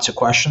lots of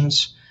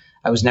questions.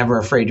 I was never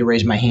afraid to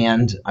raise my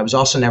hand. I was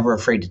also never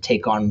afraid to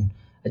take on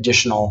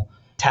additional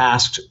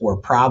tasks or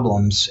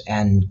problems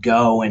and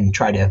go and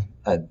try to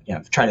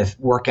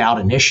work out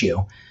an issue.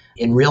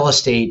 in real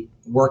estate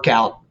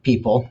workout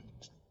people,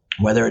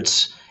 whether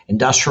it's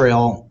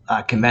industrial,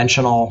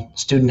 conventional,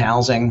 student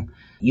housing,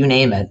 you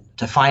name it,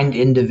 to find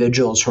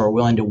individuals who are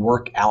willing to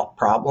work out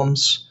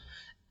problems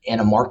in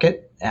a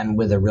market and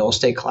with a real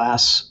estate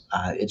class.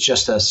 It's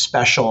just a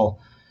special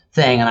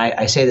thing. And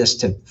I say this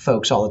to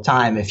folks all the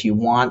time. If you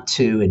want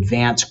to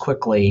advance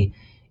quickly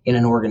in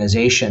an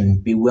organization,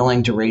 be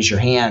willing to raise your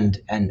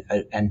hand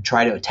and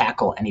try to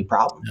tackle any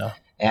problem. Yeah.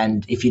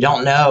 And if you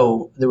don't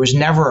know, there was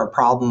never a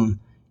problem,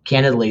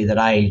 candidly, that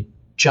I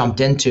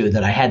jumped into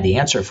that I had the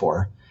answer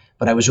for,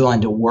 but I was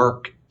willing to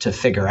work to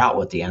figure out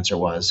what the answer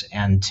was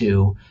and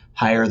to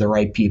hire the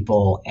right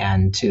people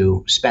and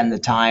to spend the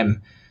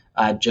time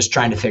just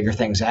trying to figure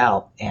things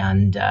out.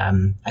 And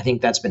I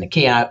think that's been a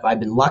key. I've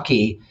been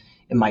lucky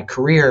in my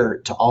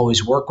career to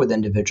always work with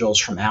individuals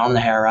from Allen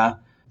 & Harrah,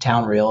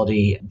 Town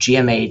Realty,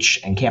 GMH,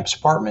 and Campus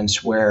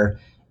Apartments, where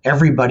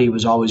everybody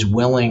was always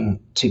willing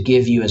to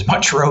give you as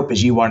much rope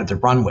as you wanted to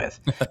run with,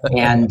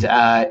 and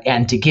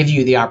to give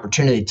you the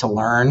opportunity to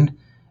learn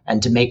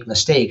and to make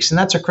mistakes. And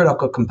that's a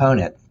critical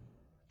component.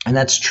 And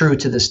that's true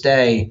to this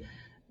day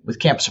with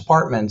Campus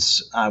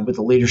Apartments, with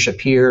the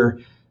leadership here,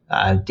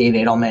 Dave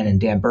Edelman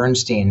and Dan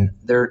Bernstein.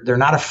 They're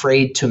not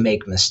afraid to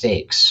make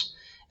mistakes.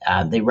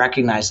 They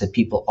recognize that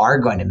people are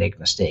going to make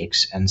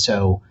mistakes. And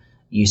so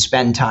you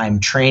spend time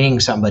training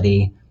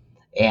somebody,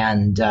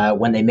 and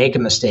when they make a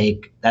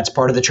mistake, that's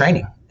part of the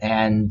training.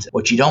 And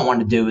what you don't want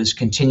to do is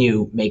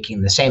continue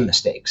making the same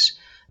mistakes.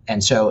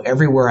 And so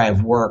everywhere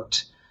I've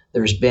worked,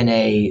 there's been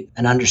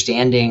an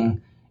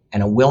understanding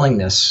and a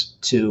willingness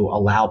to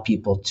allow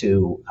people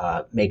to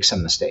make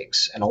some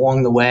mistakes. And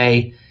along the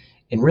way,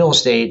 in real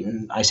estate,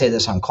 and I say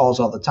this on calls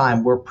all the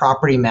time, we're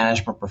property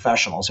management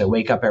professionals. I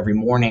wake up every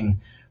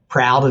morning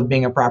proud of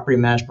being a property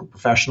management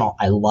professional.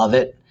 I love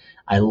it.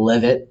 I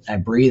live it. I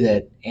breathe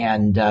it.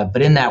 And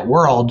but in that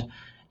world,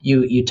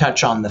 you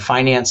touch on the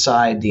finance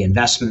side, the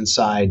investment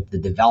side, the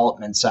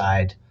development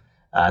side,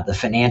 the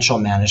financial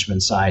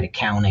management side,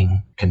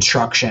 accounting,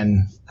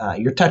 construction.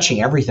 You're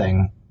touching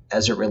everything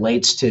as it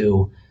relates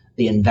to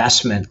the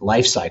investment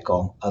life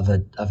cycle of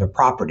a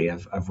property,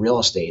 of real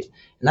estate.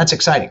 And that's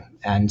exciting.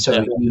 And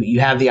so you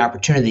have the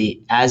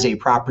opportunity as a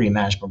property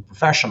management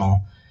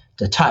professional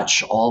to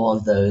touch all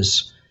of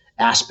those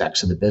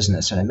aspects of the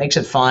business. And it makes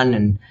it fun.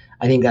 And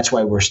I think that's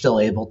why we're still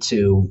able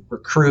to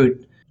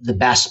recruit the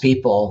best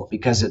people,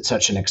 because it's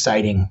such an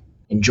exciting,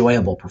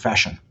 enjoyable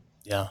profession.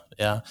 Yeah.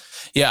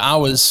 I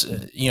was,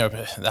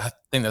 I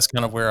think that's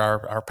kind of where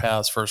our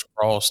paths first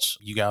crossed.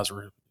 You guys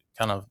were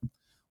kind of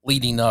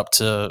leading up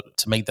to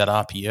make that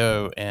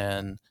IPO,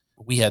 and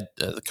we had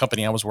the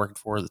company I was working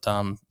for at the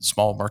time,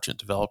 small merchant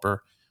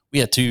developer. We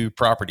had 2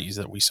 properties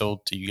that we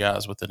sold to you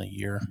guys within a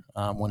year.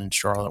 One in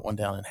Charlotte, one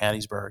down in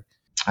Hattiesburg.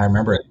 I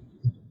remember it.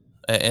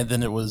 And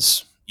then it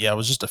was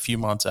just a few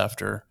months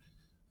after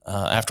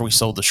we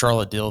sold the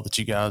Charlotte deal that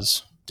you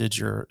guys did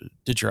your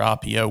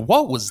IPO.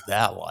 What was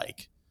that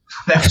like?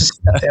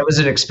 That was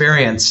an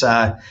experience.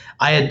 I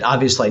had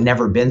obviously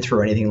never been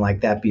through anything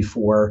like that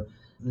before.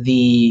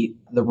 The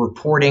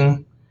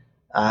reporting,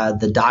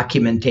 the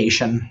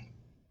documentation,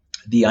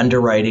 the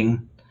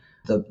underwriting,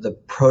 the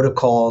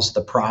protocols,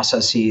 the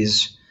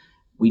processes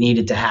we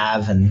needed to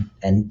have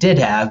and did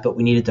have, but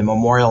we needed to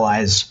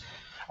memorialize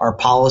our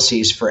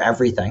policies for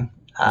everything.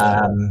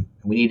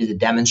 We needed to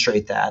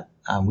demonstrate that.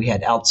 We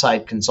had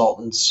outside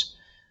consultants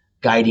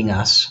guiding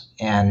us,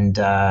 and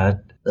the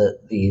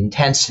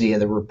intensity of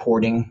the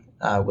reporting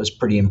was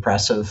pretty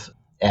impressive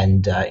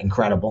and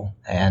incredible.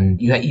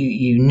 And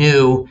you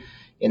knew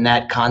in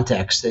that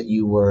context that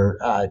you were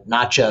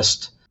not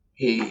just,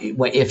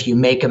 if you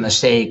make a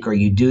mistake or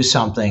you do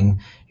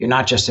something, you're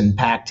not just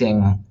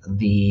impacting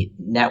the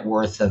net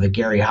worth of a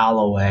Gary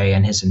Holloway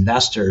and his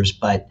investors,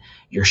 but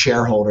your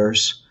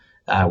shareholders,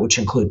 which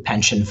include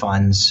pension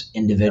funds,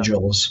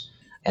 individuals,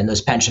 and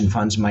those pension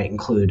funds might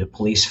include a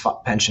police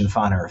pension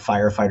fund or a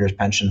firefighter's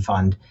pension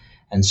fund.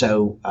 And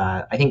so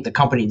I think the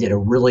company did a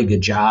really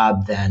good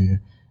job then.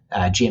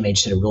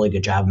 GMH did a really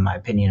good job, in my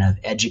opinion, of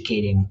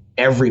educating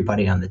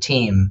everybody on the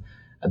team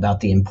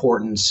about the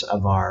importance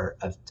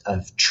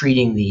of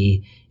treating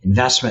the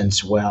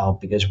investments well,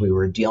 because we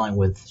were dealing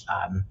with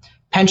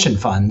pension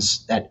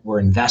funds that were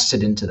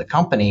invested into the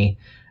company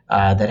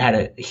that had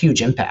a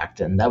huge impact.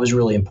 And that was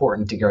really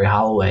important to Gary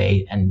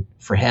Holloway. And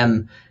for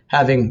him,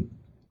 having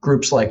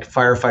groups like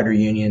firefighter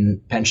union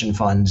pension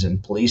funds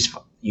and police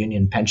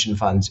union pension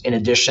funds, in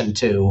addition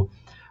to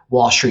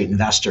Wall Street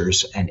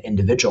investors and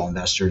individual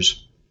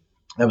investors,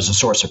 that was a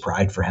source of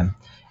pride for him.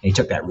 And he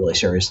took that really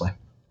seriously.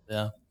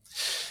 Yeah.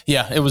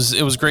 It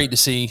was great to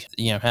see,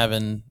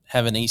 having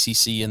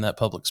ACC in that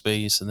public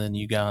space, and then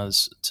you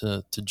guys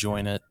to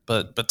join it.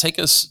 But take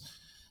us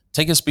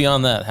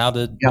beyond that. How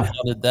did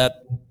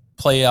that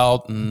play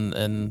out?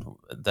 And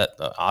that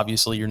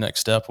obviously your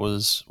next step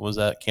was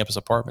at Campus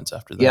Apartments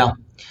after that. Yeah.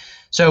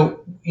 So,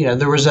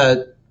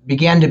 there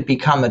began to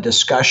become a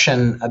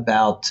discussion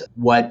about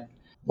what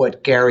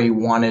Gary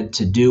wanted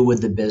to do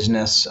with the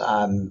business.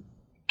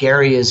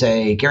 Gary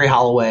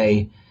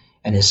Holloway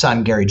and his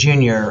son, Gary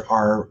Jr.,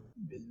 are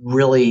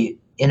really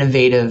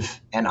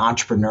innovative and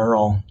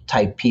entrepreneurial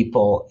type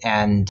people.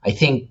 And I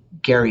think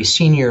Gary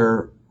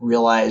Sr.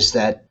 realized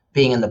that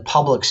being in the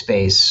public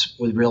space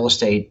with real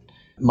estate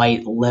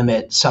might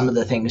limit some of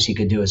the things he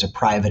could do as a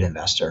private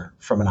investor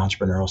from an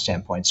entrepreneurial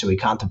standpoint. So he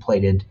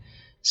contemplated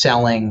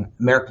selling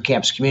American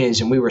Campus Communities,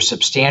 and we were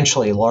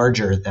substantially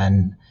larger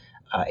than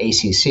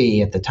ACC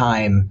at the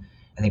time.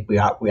 I think we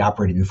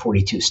operated in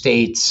 42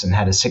 states and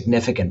had a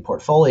significant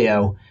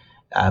portfolio,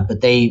 but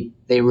they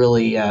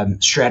really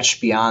stretched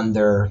beyond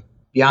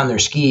their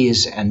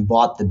skis and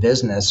bought the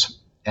business.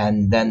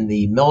 And then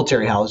the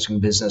military housing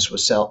business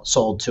was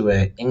sold to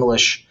an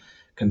English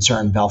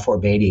concern, Balfour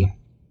Beatty,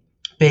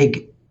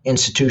 big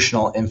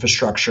institutional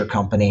infrastructure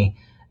company.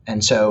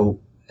 And so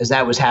as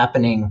that was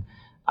happening,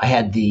 I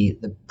had the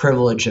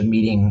privilege of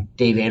meeting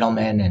Dave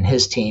Edelman and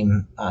his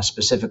team,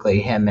 specifically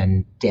him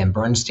and Dan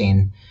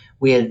Bernstein.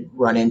 We had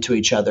run into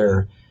each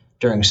other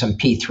during some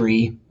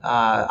P3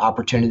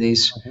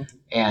 opportunities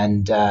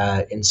and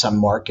in some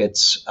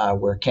markets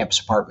where Campus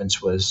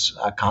Apartments was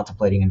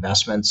contemplating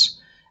investments.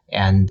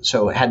 And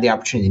so I had the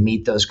opportunity to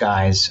meet those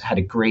guys, had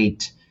a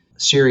great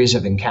series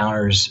of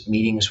encounters,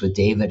 meetings with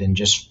David, and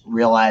just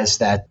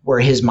realized that where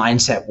his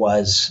mindset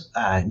was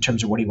in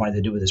terms of what he wanted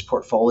to do with his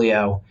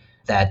portfolio,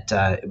 that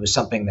it was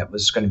something that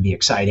was going to be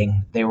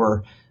exciting. They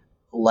were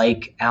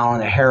like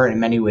Allen & O'Hara in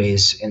many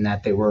ways in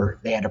that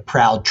they had a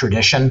proud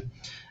tradition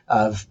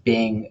of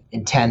being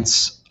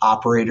intense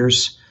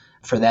operators.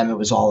 For them, it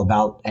was all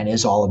about and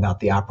is all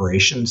about the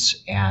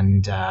operations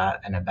and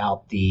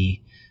about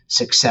the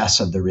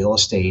success of the real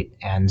estate.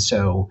 And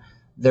so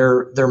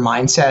their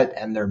mindset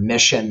and their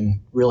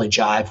mission really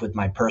jive with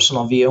my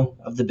personal view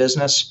of the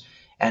business,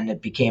 and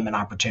it became an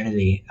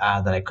opportunity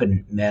that I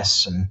couldn't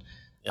miss. And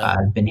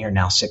I've been here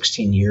now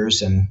 16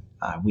 years, and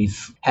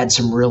we've had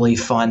some really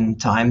fun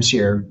times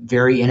here.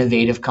 Very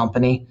innovative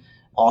company,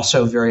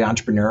 also very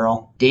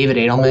entrepreneurial. David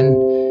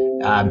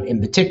Edelman, in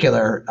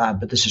particular,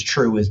 but this is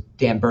true with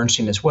Dan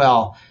Bernstein as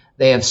well.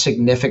 They have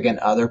significant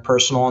other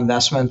personal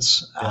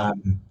investments,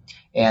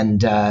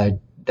 and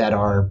that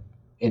are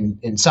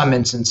in some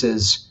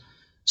instances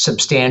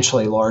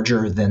substantially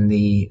larger than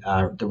the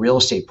real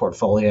estate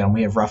portfolio. And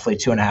we have roughly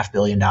 $2.5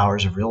 billion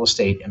of real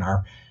estate in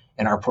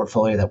our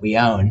portfolio that we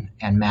own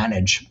and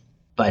manage.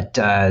 But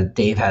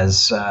Dave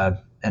has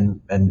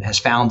and has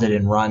founded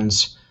and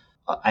runs.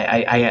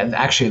 I have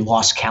actually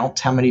lost count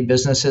how many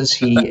businesses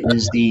he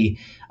is the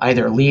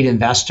either lead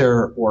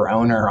investor or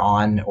owner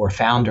on or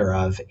founder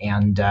of,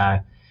 and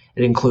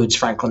it includes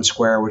Franklin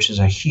Square, which is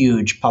a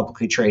huge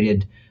publicly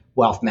traded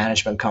wealth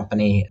management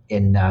company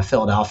in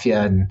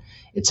Philadelphia, and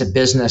it's a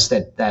business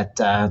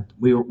that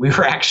we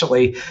were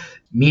actually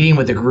meeting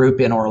with a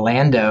group in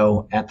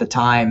Orlando at the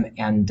time,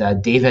 and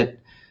David,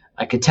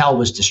 I could tell,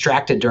 was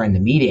distracted during the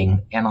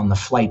meeting, and on the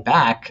flight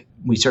back,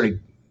 we sort of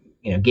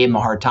gave him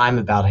a hard time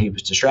about how he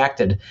was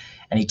distracted,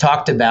 and he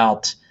talked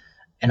about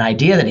an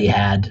idea that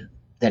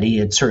he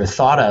had sort of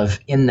thought of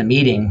in the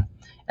meeting,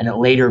 and it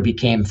later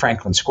became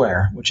Franklin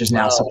Square, which is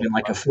now something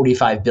like a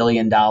 $45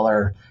 billion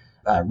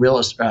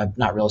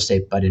not real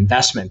estate, but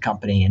investment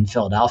company in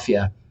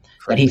Philadelphia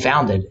that he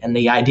founded. And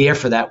the idea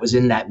for that was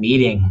in that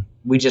meeting.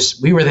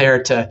 We were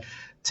there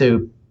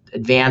to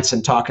advance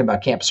and talk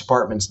about Campus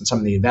Apartments and some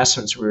of the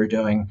investments we were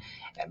doing.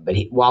 But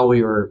while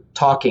we were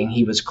talking,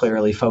 he was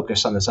clearly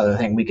focused on this other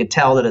thing. We could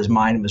tell that his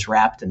mind was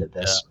wrapped into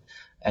this.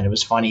 Yeah. And it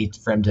was funny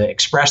for him to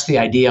express the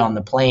idea on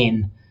the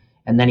plane,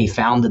 and then he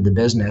founded the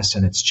business,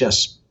 and it's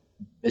just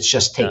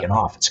taken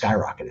off. It's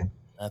skyrocketed.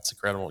 That's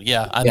incredible.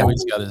 Yeah, I know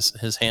he's got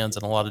his hands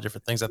in a lot of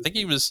different things. I think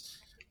he was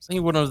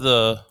one of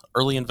the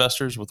early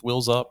investors with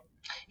Wheels Up.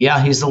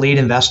 Yeah, he's the lead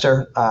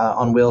investor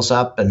on Wheels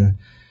Up, and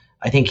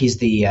I think he's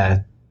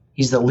the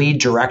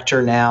lead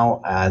director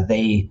now.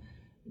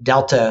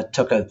 Delta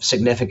took a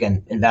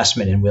significant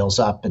investment in Wheels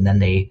Up, and then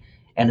they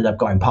ended up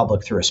going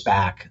public through a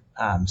SPAC.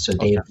 So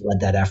Dave led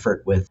that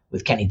effort with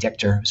Kenny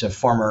Dichter, who's a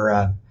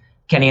former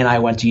Kenny and I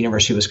went to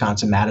University of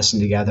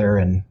Wisconsin-Madison together,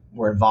 and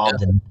were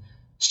involved in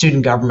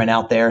student government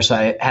out there. So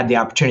I had the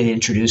opportunity to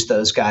introduce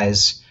those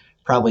guys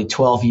probably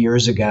 12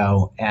 years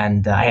ago.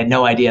 And I had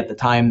no idea at the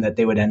time that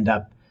they would end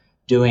up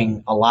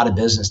doing a lot of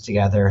business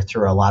together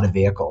through a lot of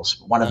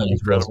vehicles. One of them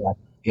is Wheels Up.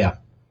 Yeah.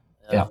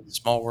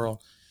 Small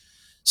world.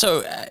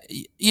 So,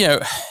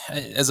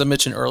 as I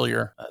mentioned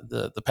earlier,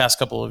 the past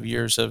couple of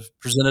years have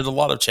presented a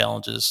lot of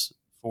challenges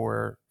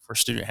for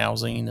student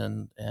housing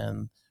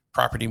and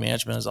property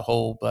management as a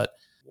whole. But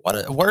what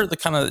are the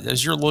kind of,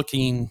 as you're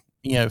looking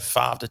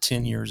 5 to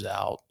 10 years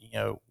out,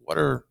 what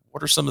are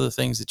some of the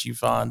things that you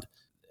find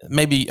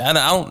maybe, and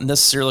I don't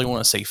necessarily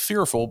want to say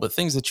fearful, but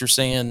things that you're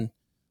saying,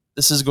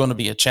 this is going to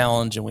be a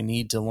challenge and we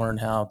need to learn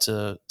how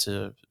to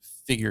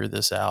figure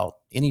this out.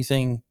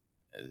 Anything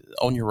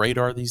on your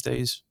radar these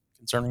days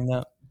concerning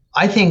that?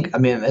 I think,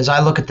 as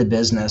I look at the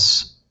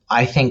business,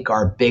 I think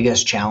our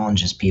biggest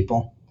challenge is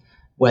people,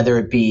 whether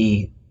it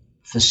be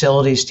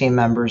facilities team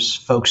members,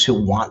 folks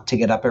who want to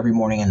get up every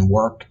morning and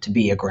work to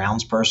be a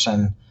grounds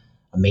person,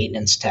 a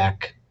maintenance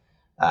tech,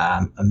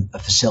 a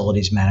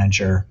facilities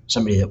manager,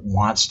 somebody that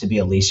wants to be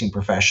a leasing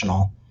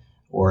professional,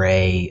 or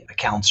a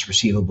accounts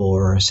receivable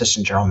or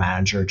assistant general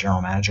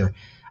manager.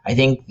 I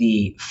think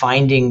the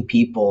finding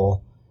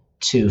people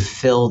to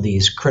fill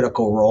these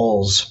critical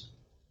roles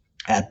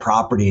at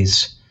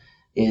properties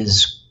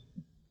is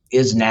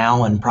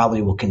now and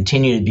probably will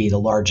continue to be the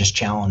largest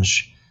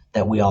challenge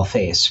that we all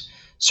face.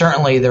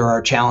 Certainly, there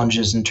are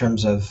challenges in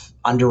terms of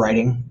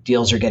underwriting.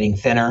 Deals are getting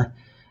thinner.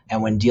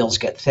 And when deals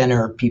get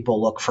thinner,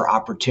 people look for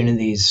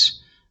opportunities,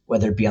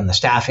 whether it be on the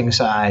staffing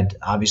side.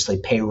 Obviously,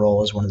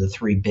 payroll is one of the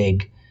three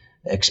big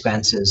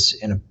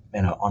expenses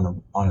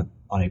on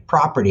a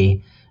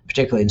property,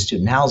 particularly in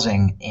student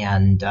housing.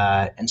 And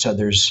so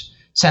there's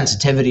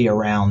sensitivity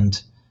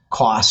around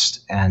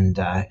cost and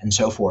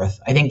so forth.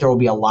 I think there will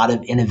be a lot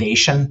of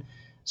innovation.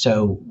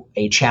 So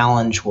a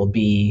challenge will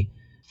be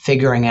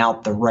figuring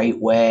out the right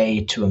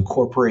way to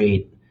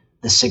incorporate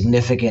the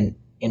significant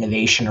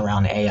innovation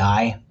around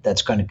AI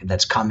that's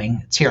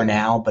coming. It's here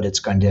now, but it's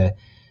going to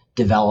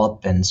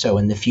develop. And so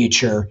in the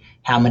future,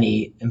 how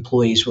many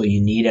employees will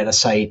you need at a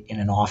site in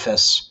an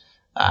office?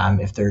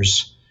 If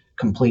there's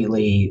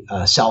completely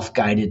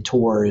self-guided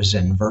tours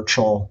and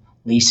virtual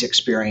lease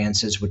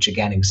experiences, which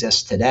again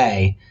exist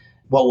today,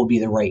 what will be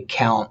the right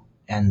count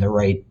and the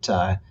right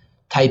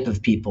type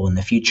of people in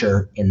the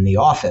future in the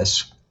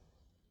office?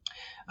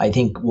 I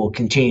think we'll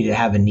continue to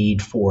have a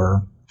need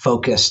for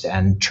focused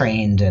and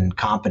trained and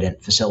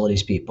competent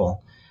facilities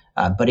people.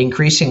 But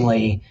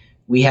increasingly,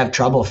 we have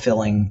trouble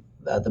filling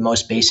the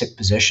most basic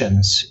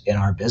positions in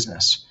our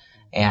business.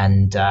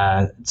 And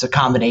it's a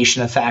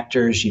combination of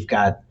factors. You've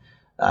got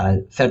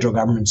federal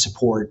government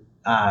support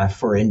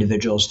for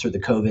individuals through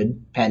the COVID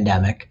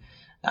pandemic,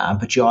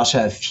 but you also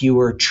have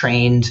fewer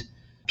trained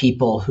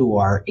people who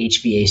are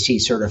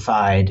HVAC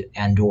certified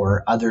and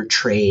or other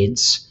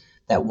trades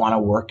that want to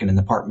work in an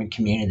apartment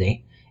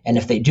community. And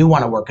if they do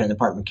want to work in an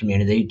apartment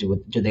community,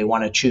 do they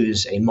want to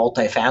choose a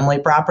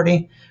multifamily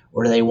property,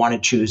 or do they want to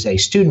choose a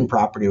student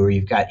property where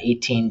you've got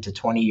 18 to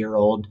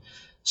 20-year-old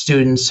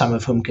students, some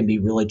of whom can be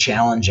really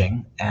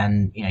challenging?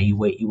 And you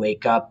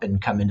wake up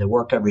and come into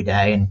work every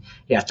day, and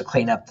you have to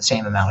clean up the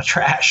same amount of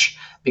trash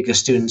because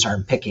students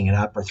aren't picking it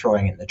up or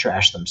throwing it in the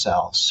trash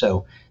themselves.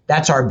 So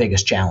that's our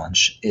biggest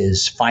challenge,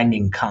 is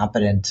finding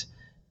competent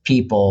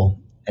people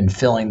and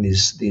filling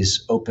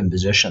these open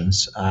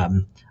positions.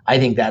 I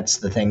think that's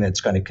the thing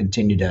that's going to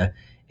continue to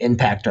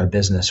impact our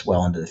business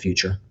well into the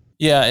future.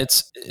 Yeah,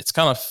 it's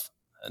kind of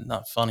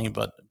not funny,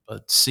 but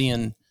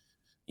seeing,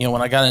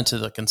 when I got into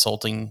the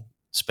consulting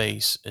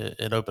space,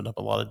 it opened up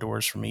a lot of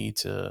doors for me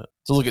to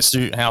look at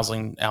student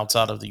housing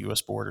outside of the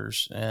U.S.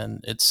 borders.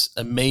 And it's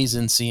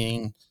amazing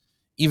seeing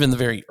even the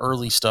very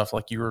early stuff,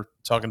 like you were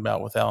talking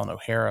about with Alan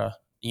O'Hara.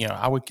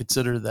 I would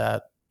consider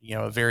that,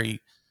 a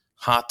very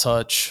high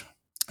touch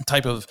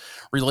type of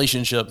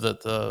relationship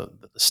that the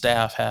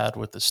staff had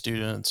with the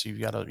students.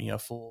 You've got a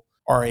full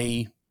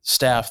RA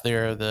staff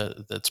there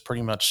that's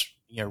pretty much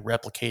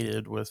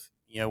replicated with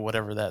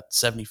whatever that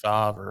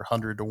 75 or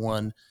 100 to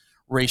 1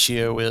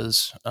 ratio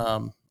is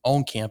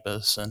on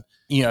campus. And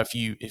if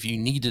you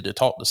needed to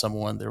talk to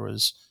someone, there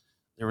was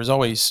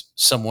always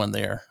someone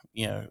there,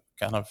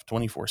 kind of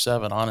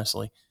 24/7,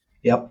 honestly.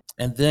 Yep.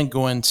 And then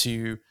going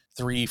to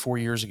 3-4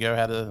 years ago,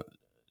 had a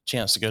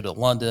chance to go to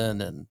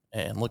London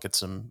and look at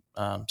some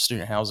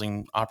student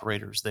housing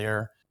operators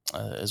there,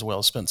 as well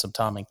as spent some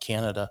time in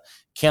Canada.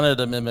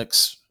 Canada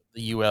mimics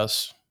the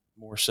U.S.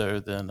 more so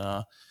than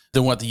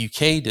what the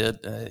UK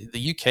did.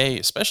 The UK,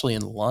 especially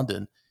in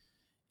London,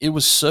 it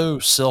was so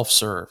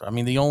self-serve. I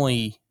mean, the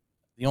only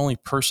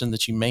person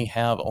that you may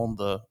have on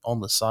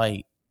the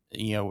site,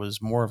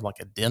 was more of like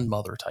a den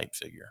mother type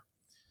figure.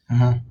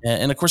 Uh-huh.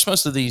 And of course,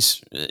 most of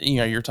these,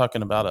 you're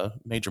talking about a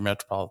major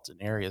metropolitan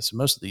area. So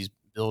most of these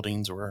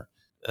buildings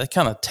they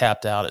kind of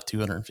tapped out at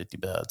 250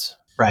 beds.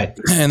 Right.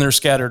 And they're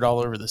scattered all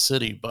over the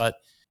city. But,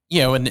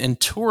 in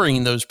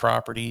touring those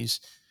properties,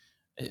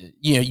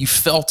 you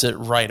felt it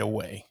right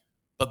away.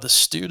 But the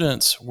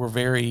students were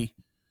very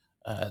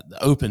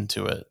open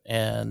to it.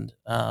 And,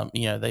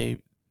 there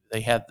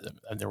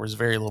was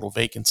very little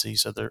vacancy.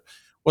 So there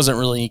wasn't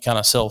really any kind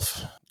of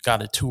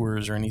self-guided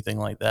tours or anything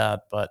like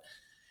that.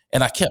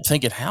 And I kept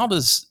thinking, how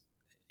does,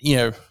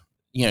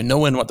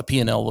 knowing what the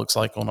P&L looks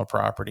like on a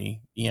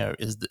property,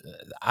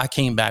 I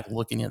came back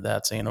looking at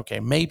that saying, okay,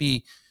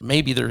 maybe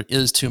there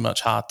is too much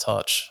high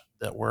touch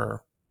that we're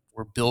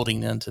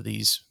building into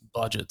these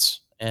budgets,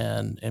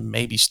 and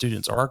maybe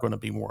students are going to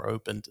be more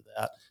open to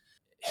that.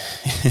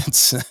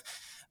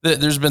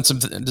 There's been some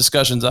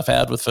discussions I've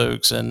had with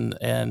folks,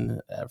 and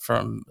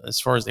from as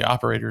far as the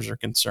operators are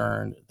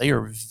concerned, they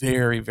are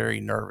very, very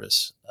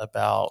nervous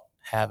about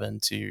having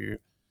to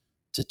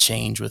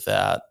change with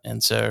that.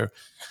 And so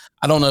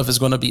I don't know if it's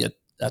going to be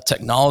a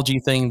technology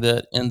thing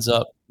that ends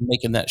up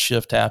making that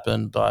shift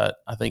happen, but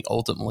I think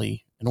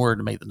ultimately, in order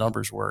to make the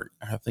numbers work,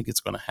 I think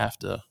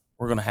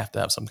we're going to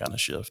have some kind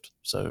of shift.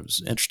 So it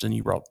was interesting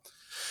you brought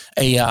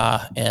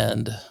AI,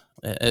 and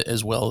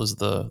as well as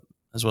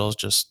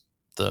just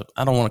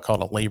I don't want to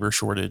call it a labor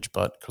shortage,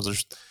 but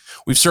because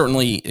we've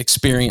certainly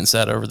experienced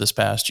that over this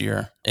past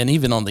year. And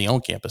even on the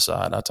on-campus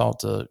side, I talk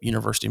to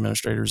university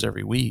administrators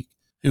every week,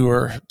 who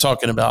are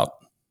talking about,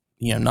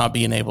 not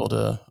being able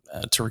to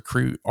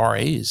recruit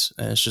RAs.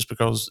 And it's just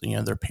because,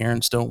 their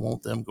parents don't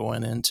want them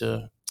going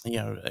into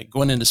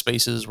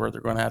spaces where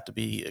they're going to have to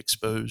be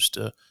exposed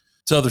to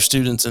other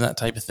students and that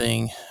type of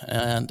thing.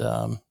 And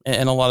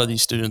a lot of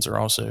these students are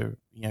also,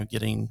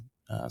 getting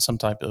some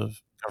type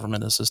of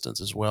government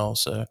assistance as well.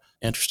 So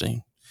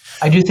interesting.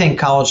 I do think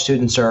college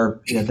students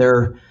are,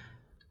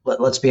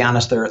 let's be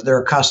honest, they're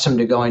accustomed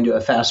to going to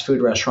a fast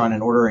food restaurant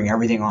and ordering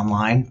everything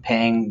online,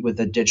 paying with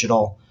a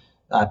digital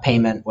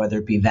payment, whether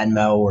it be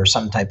Venmo or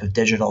some type of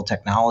digital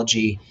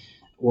technology,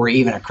 or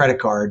even a credit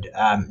card,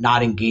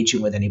 not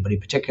engaging with anybody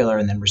particular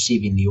and then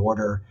receiving the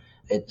order.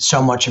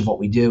 So much of what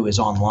we do is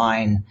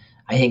online.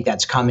 I think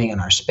that's coming in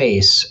our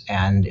space,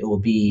 and it will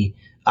be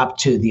up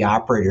to the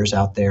operators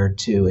out there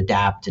to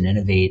adapt and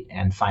innovate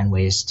and find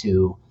ways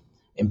to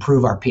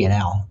improve our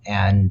P&L.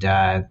 And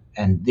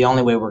the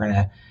only way we're going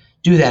to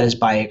do that is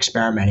by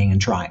experimenting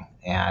and trying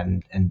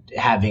and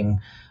having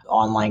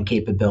online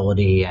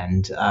capability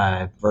and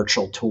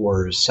virtual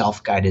tours,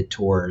 self-guided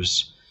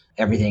tours.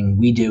 Everything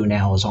we do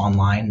now is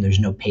online. There's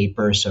no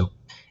paper, so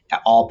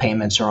all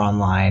payments are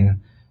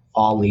online.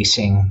 All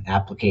leasing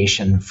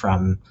application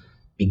from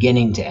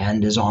beginning to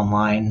end is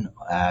online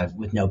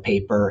with no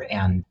paper,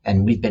 and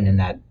we've been in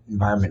that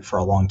environment for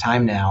a long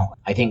time now.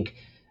 I think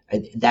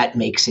that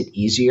makes it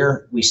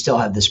easier. We still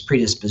have this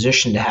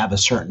predisposition to have a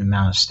certain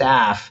amount of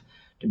staff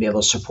to be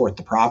able to support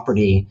the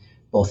property,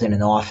 both in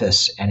an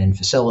office and in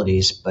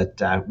facilities.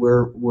 But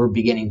we're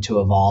beginning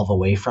to evolve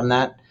away from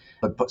that.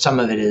 But some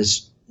of it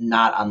is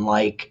not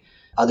unlike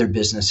other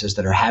businesses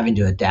that are having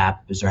to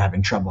adapt because they're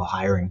having trouble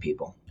hiring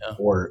people,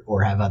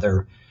 or have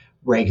other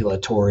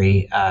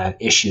regulatory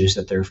issues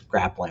that they're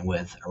grappling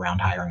with around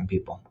hiring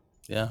people.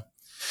 Yeah.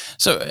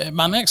 So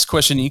my next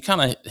question, you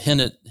kind of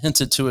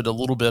hinted to it a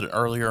little bit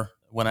earlier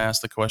when I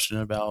asked the question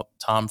about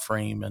time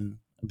frame and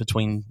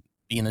between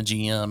being a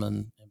GM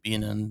and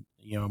being in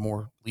a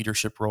more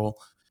leadership role.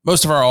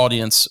 Most of our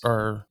audience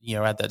are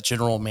at that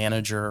general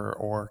manager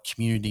or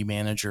community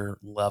manager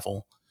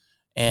level,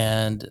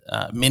 and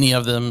many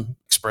of them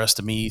expressed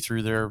to me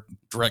through their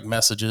direct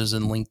messages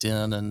in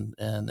LinkedIn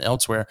and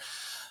elsewhere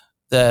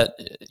that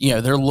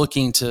they're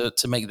looking to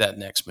make that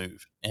next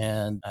move.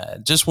 And I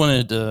just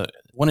wanted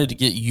to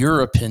get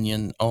your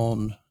opinion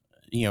on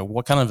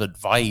what kind of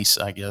advice,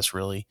 I guess,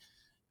 really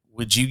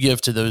would you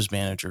give to those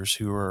managers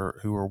who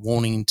are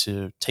wanting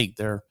to take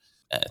the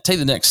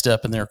next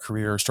step in their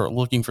career, start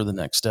looking for the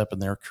next step in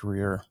their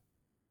career.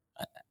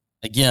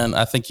 Again,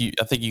 I think you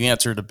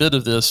answered a bit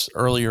of this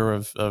earlier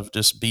of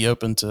just be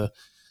open to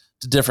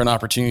different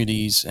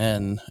opportunities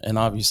and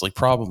obviously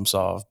problem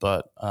solve.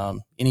 But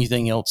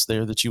anything else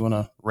there that you want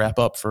to wrap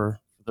up for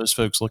those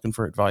folks looking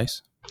for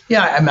advice?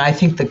 Yeah, I mean, I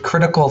think the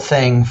critical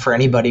thing for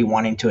anybody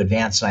wanting to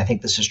advance, and I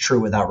think this is true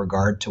without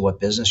regard to what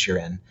business you're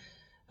in,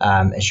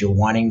 as you're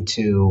wanting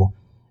to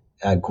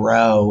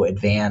grow,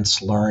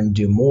 advance, learn,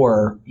 do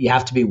more, you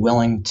have to be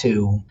willing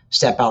to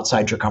step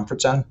outside your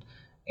comfort zone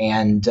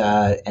and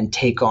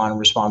take on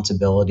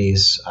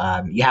responsibilities.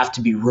 You have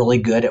to be really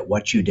good at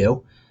what you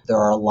do.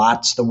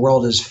 The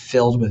world is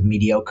filled with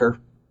mediocre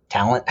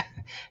talent,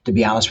 to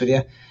be honest with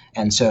you.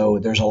 And so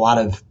there's a lot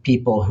of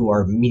people who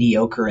are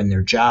mediocre in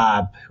their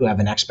job who have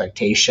an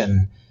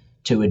expectation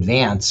to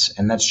advance,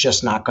 and that's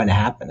just not going to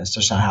happen. It's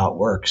just not how it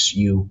works.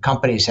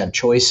 Companies have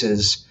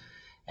choices,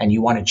 and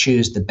you want to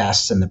choose the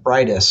best and the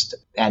brightest.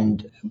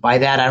 And by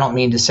that, I don't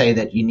mean to say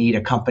that you need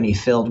a company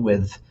filled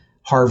with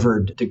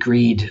Harvard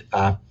degreed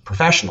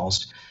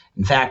professionals.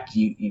 In fact,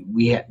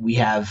 we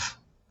have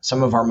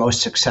some of our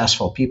most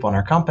successful people in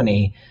our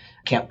company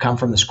come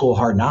from the school of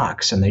hard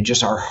knocks, and they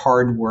just are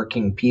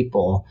hardworking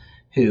people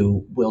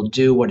who will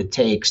do what it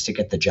takes to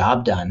get the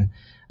job done.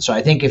 So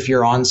I think if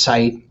you're on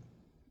site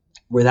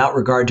without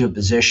regard to a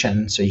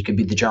position, so you could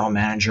be the general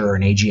manager or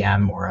an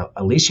AGM or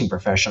a leasing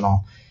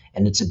professional,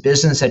 and it's a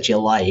business that you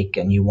like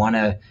and you want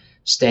to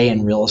stay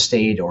in real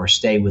estate or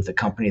stay with the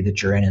company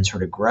that you're in and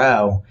sort of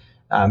grow,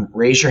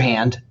 raise your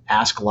hand,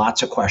 ask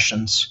lots of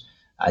questions.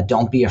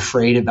 Don't be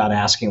afraid about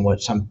asking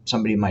what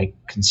somebody might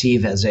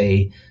conceive as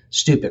a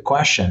stupid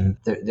question.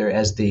 There,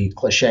 as the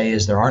cliche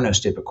is, there are no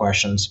stupid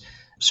questions.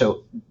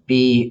 So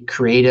be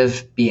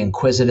creative, be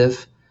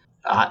inquisitive.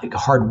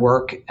 Hard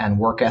work and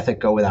work ethic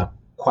go without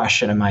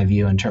question, in my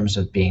view, in terms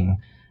of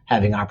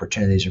having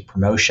opportunities of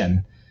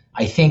promotion.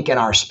 I think in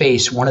our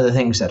space, one of the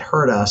things that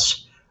hurt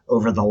us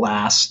over the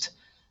last,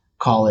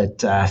 call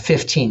it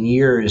 15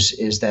 years,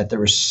 is that there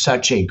was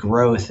such a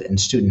growth in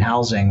student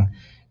housing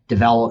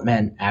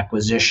development,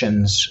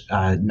 acquisitions,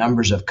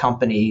 numbers of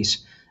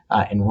companies,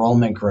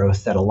 enrollment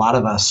growth, that a lot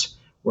of us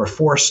were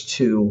forced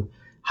to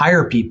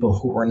hire people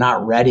who were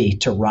not ready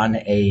to run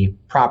a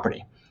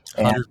property.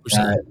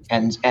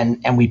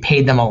 And we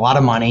paid them a lot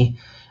of money.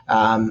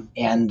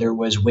 And there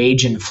was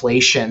wage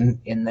inflation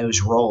in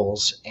those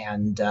roles,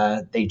 and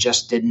they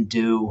just didn't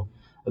do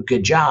a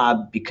good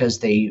job because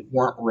they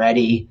weren't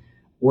ready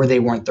or they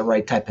weren't the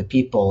right type of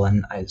people.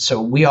 And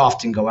so we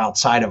often go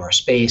outside of our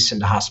space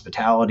into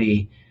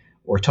hospitality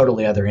or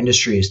totally other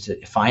industries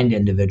to find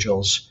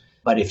individuals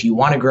But if you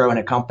want to grow in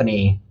a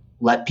company,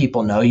 let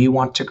people know you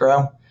want to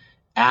grow.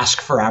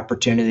 Ask for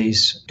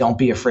opportunities. Don't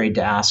be afraid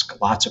to ask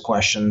lots of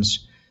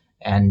questions,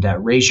 and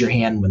raise your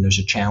hand when there's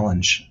a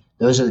challenge.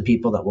 Those are the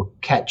people that will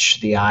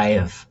catch the eye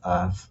of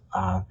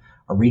a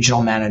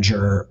regional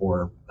manager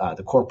or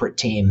the corporate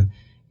team,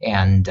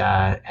 and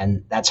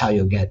that's how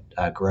you'll get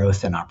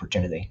growth and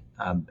opportunity.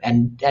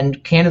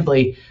 And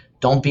candidly,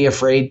 don't be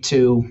afraid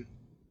to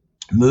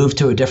move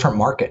to a different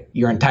market.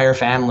 Your entire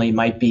family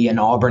might be in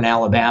Auburn,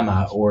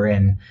 Alabama, or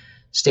in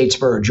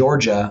Statesboro,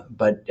 Georgia,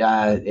 but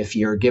if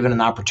you're given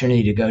an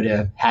opportunity to go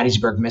to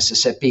Hattiesburg,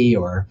 Mississippi,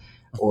 or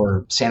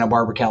Santa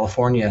Barbara,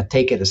 California,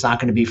 take it. It's not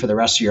going to be for the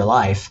rest of your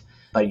life,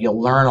 but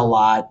you'll learn a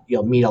lot.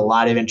 You'll meet a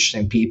lot of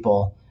interesting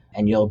people,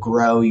 and you'll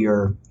grow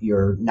your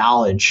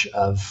knowledge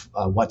of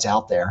what's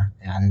out there.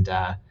 And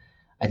I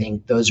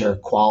think those are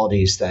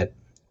qualities that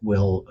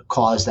will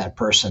cause that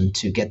person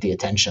to get the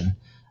attention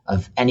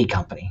of any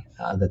company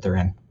that they're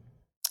in.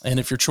 And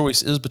if your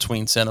choice is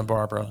between Santa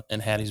Barbara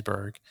and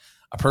Hattiesburg,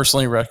 I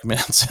personally recommend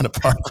Santa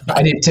Barbara.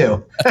 I do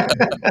too.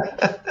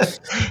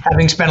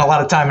 Having spent a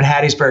lot of time in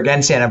Hattiesburg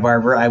and Santa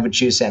Barbara, I would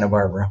choose Santa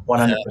Barbara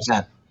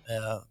 100%.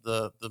 Yeah,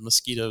 the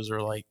mosquitoes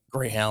are like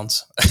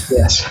greyhounds.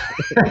 Yes.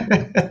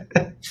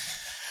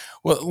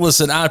 Well,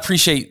 listen, I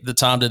appreciate the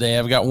time today.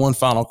 I've got one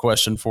final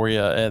question for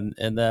you,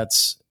 and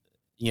that's,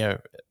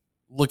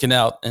 looking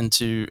out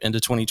into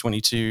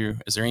 2022,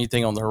 is there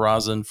anything on the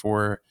horizon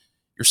for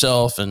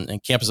yourself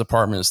and Campus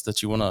Apartments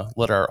that you want to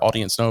let our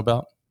audience know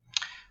about?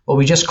 Well,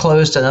 we just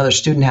closed another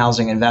student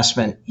housing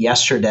investment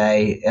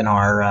yesterday in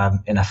our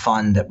in a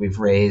fund that we've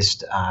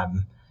raised.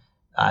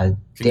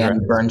 Dan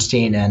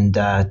Bernstein and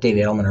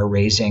David Edelman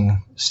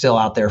are still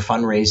out there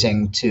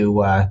fundraising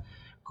to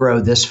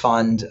grow this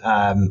fund.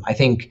 I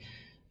think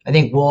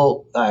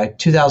we'll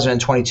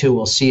 2022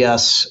 will see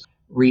us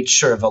reach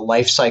sort of a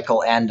life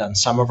cycle end on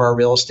some of our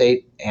real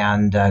estate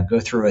and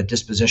go through a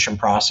disposition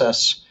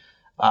process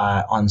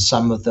on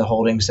some of the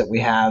holdings that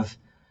we have.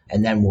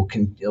 And then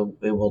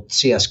it will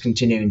see us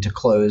continuing to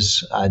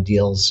close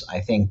deals. I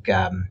think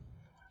I'm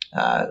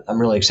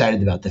really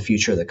excited about the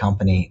future of the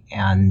company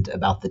and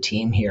about the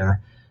team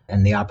here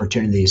and the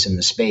opportunities in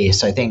the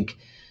space. I think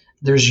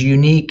there's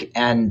unique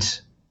and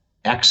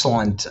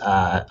excellent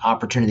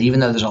opportunity,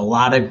 even though there's a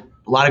lot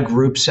of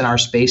groups in our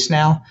space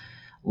now,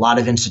 a lot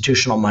of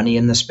institutional money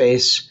in the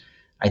space.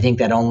 I think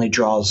that only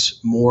draws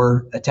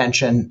more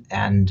attention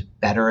and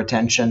better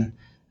attention.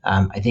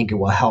 I think it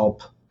will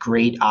help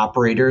great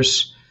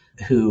operators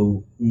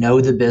who know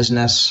the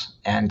business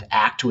and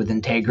act with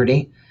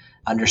integrity,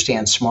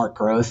 understand smart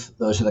growth.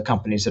 Those are the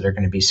companies that are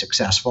going to be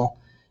successful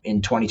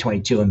in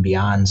 2022 and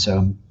beyond. So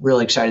I'm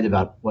really excited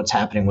about what's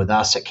happening with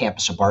us at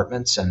Campus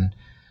Apartments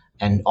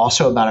and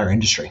also about our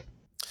industry.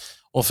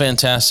 Well,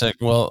 fantastic.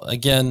 Well,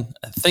 again,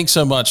 thanks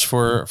so much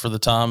for the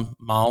time,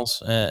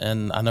 Miles.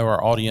 And I know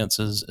our audience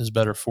is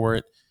better for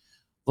it.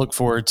 Look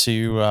forward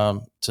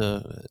to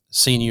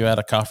seeing you at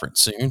a conference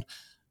soon.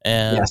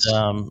 And Yes.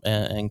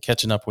 And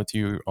catching up with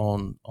you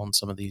on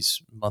some of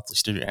these monthly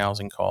student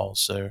housing calls.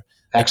 So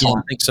Excellent.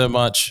 Again, thanks so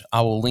much.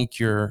 I will link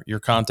your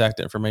contact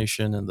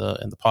information in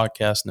the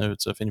podcast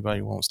notes if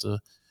anybody wants to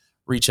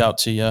reach out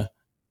to you.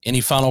 Any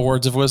final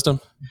words of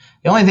wisdom?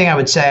 The only thing I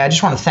would say, I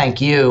just want to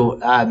thank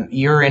you.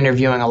 You're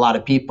interviewing a lot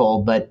of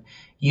people, but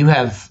you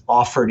have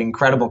offered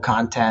incredible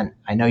content.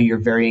 I know you're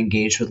very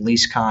engaged with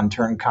LeaseCon,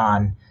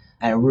 TurnCon,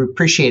 and we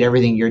appreciate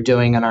everything you're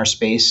doing in our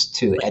space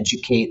to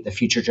educate the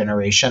future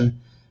generation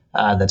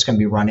that's going to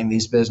be running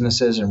these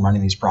businesses and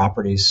running these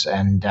properties.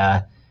 And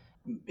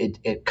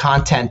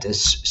content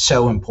is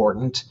so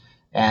important,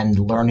 and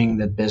learning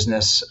the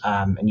business.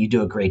 And you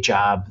do a great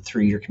job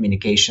through your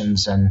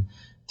communications and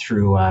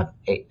through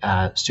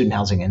Student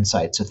Housing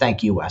Insight. So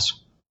thank you, Wes.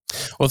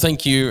 Well,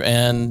 thank you.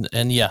 And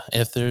yeah,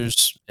 if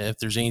there's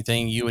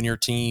anything you and your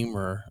team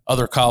or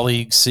other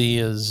colleagues see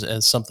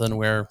as something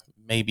where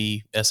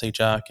maybe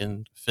SHI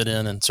can fit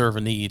in and serve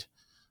a need,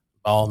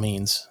 by all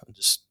means,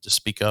 just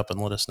speak up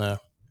and let us know.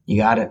 You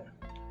got it.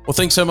 Well,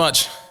 thanks so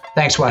much.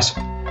 Thanks, Wes.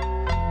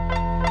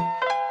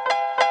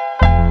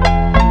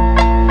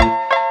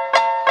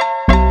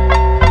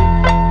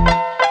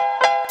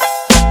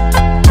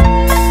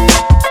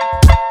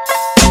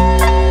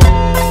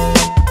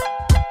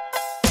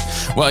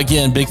 Well,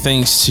 again, big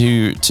thanks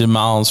to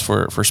Miles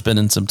for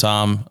spending some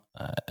time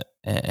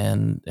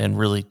and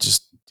really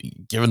just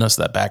giving us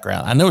that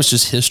background. I know it's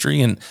just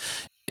history, and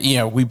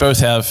we both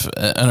have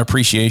an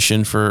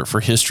appreciation for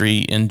history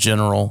in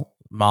general,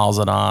 Miles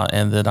and I.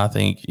 And then I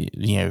think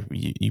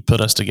you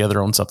put us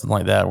together on something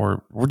like that.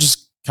 We're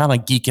just kind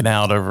of geeking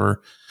out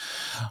over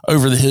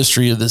the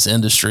history of this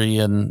industry,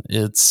 and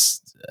it's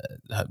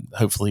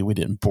hopefully we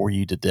didn't bore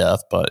you to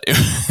death, but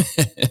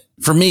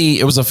for me,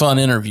 it was a fun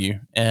interview,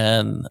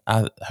 and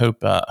I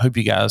hope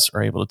you guys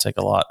are able to take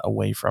a lot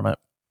away from it.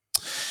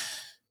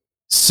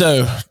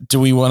 So, do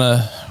we want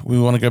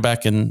to go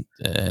back and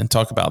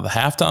talk about the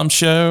halftime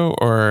show,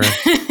 or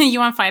you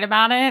want to fight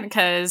about it?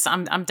 Because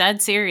I'm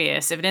dead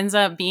serious. If it ends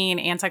up being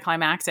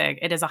anticlimactic,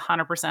 it is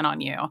 100%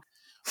 on you.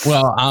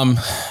 Well,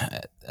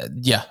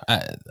 yeah,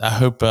 I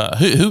hope.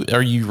 Who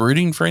are you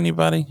rooting for?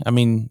 Anybody? I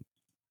mean,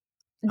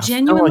 I feel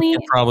like Genuinely, you're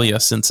probably a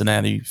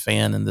Cincinnati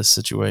fan in this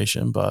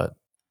situation, but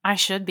I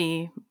should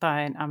be,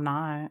 but I'm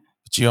not.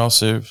 you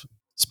also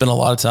spend a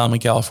lot of time in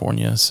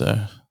California,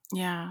 so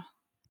Yeah.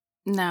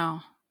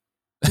 No.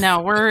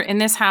 No, we're in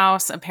this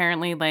house.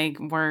 Apparently, like,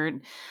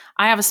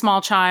 I have a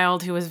small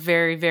child who was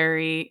very,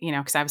 very,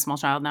 because I have a small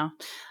child now.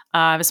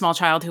 I have a small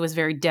child who was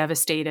very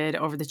devastated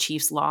over the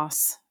Chiefs'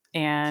 loss.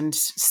 And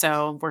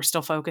so we're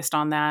still focused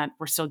on that.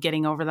 We're still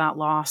getting over that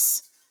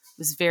loss. It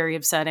was very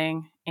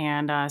upsetting.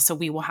 And so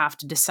we will have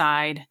to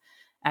decide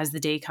as the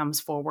day comes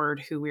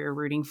forward who we are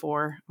rooting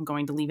for. I'm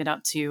going to leave it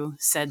up to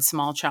said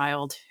small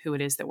child who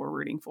it is that we're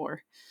rooting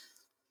for.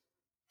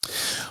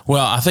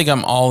 well, I think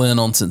I'm all in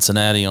on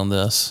Cincinnati on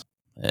this.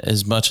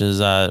 As much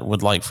as I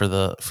would like for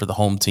the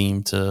home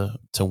team to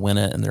win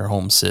it in their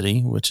home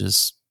city, which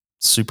is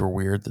super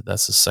weird that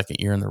that's the second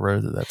year in the row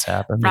that that's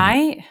happened.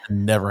 Right? It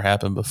never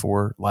happened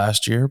before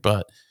last year,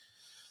 but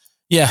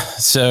yeah.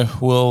 So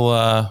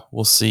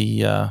we'll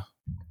see.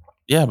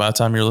 Yeah, by the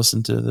time you're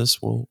listening to this,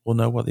 we'll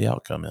know what the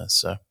outcome is.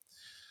 So,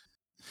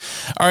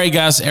 all right,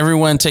 guys,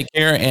 everyone, take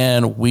care,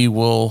 and we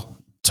will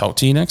talk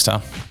to you next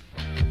time.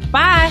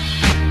 Bye.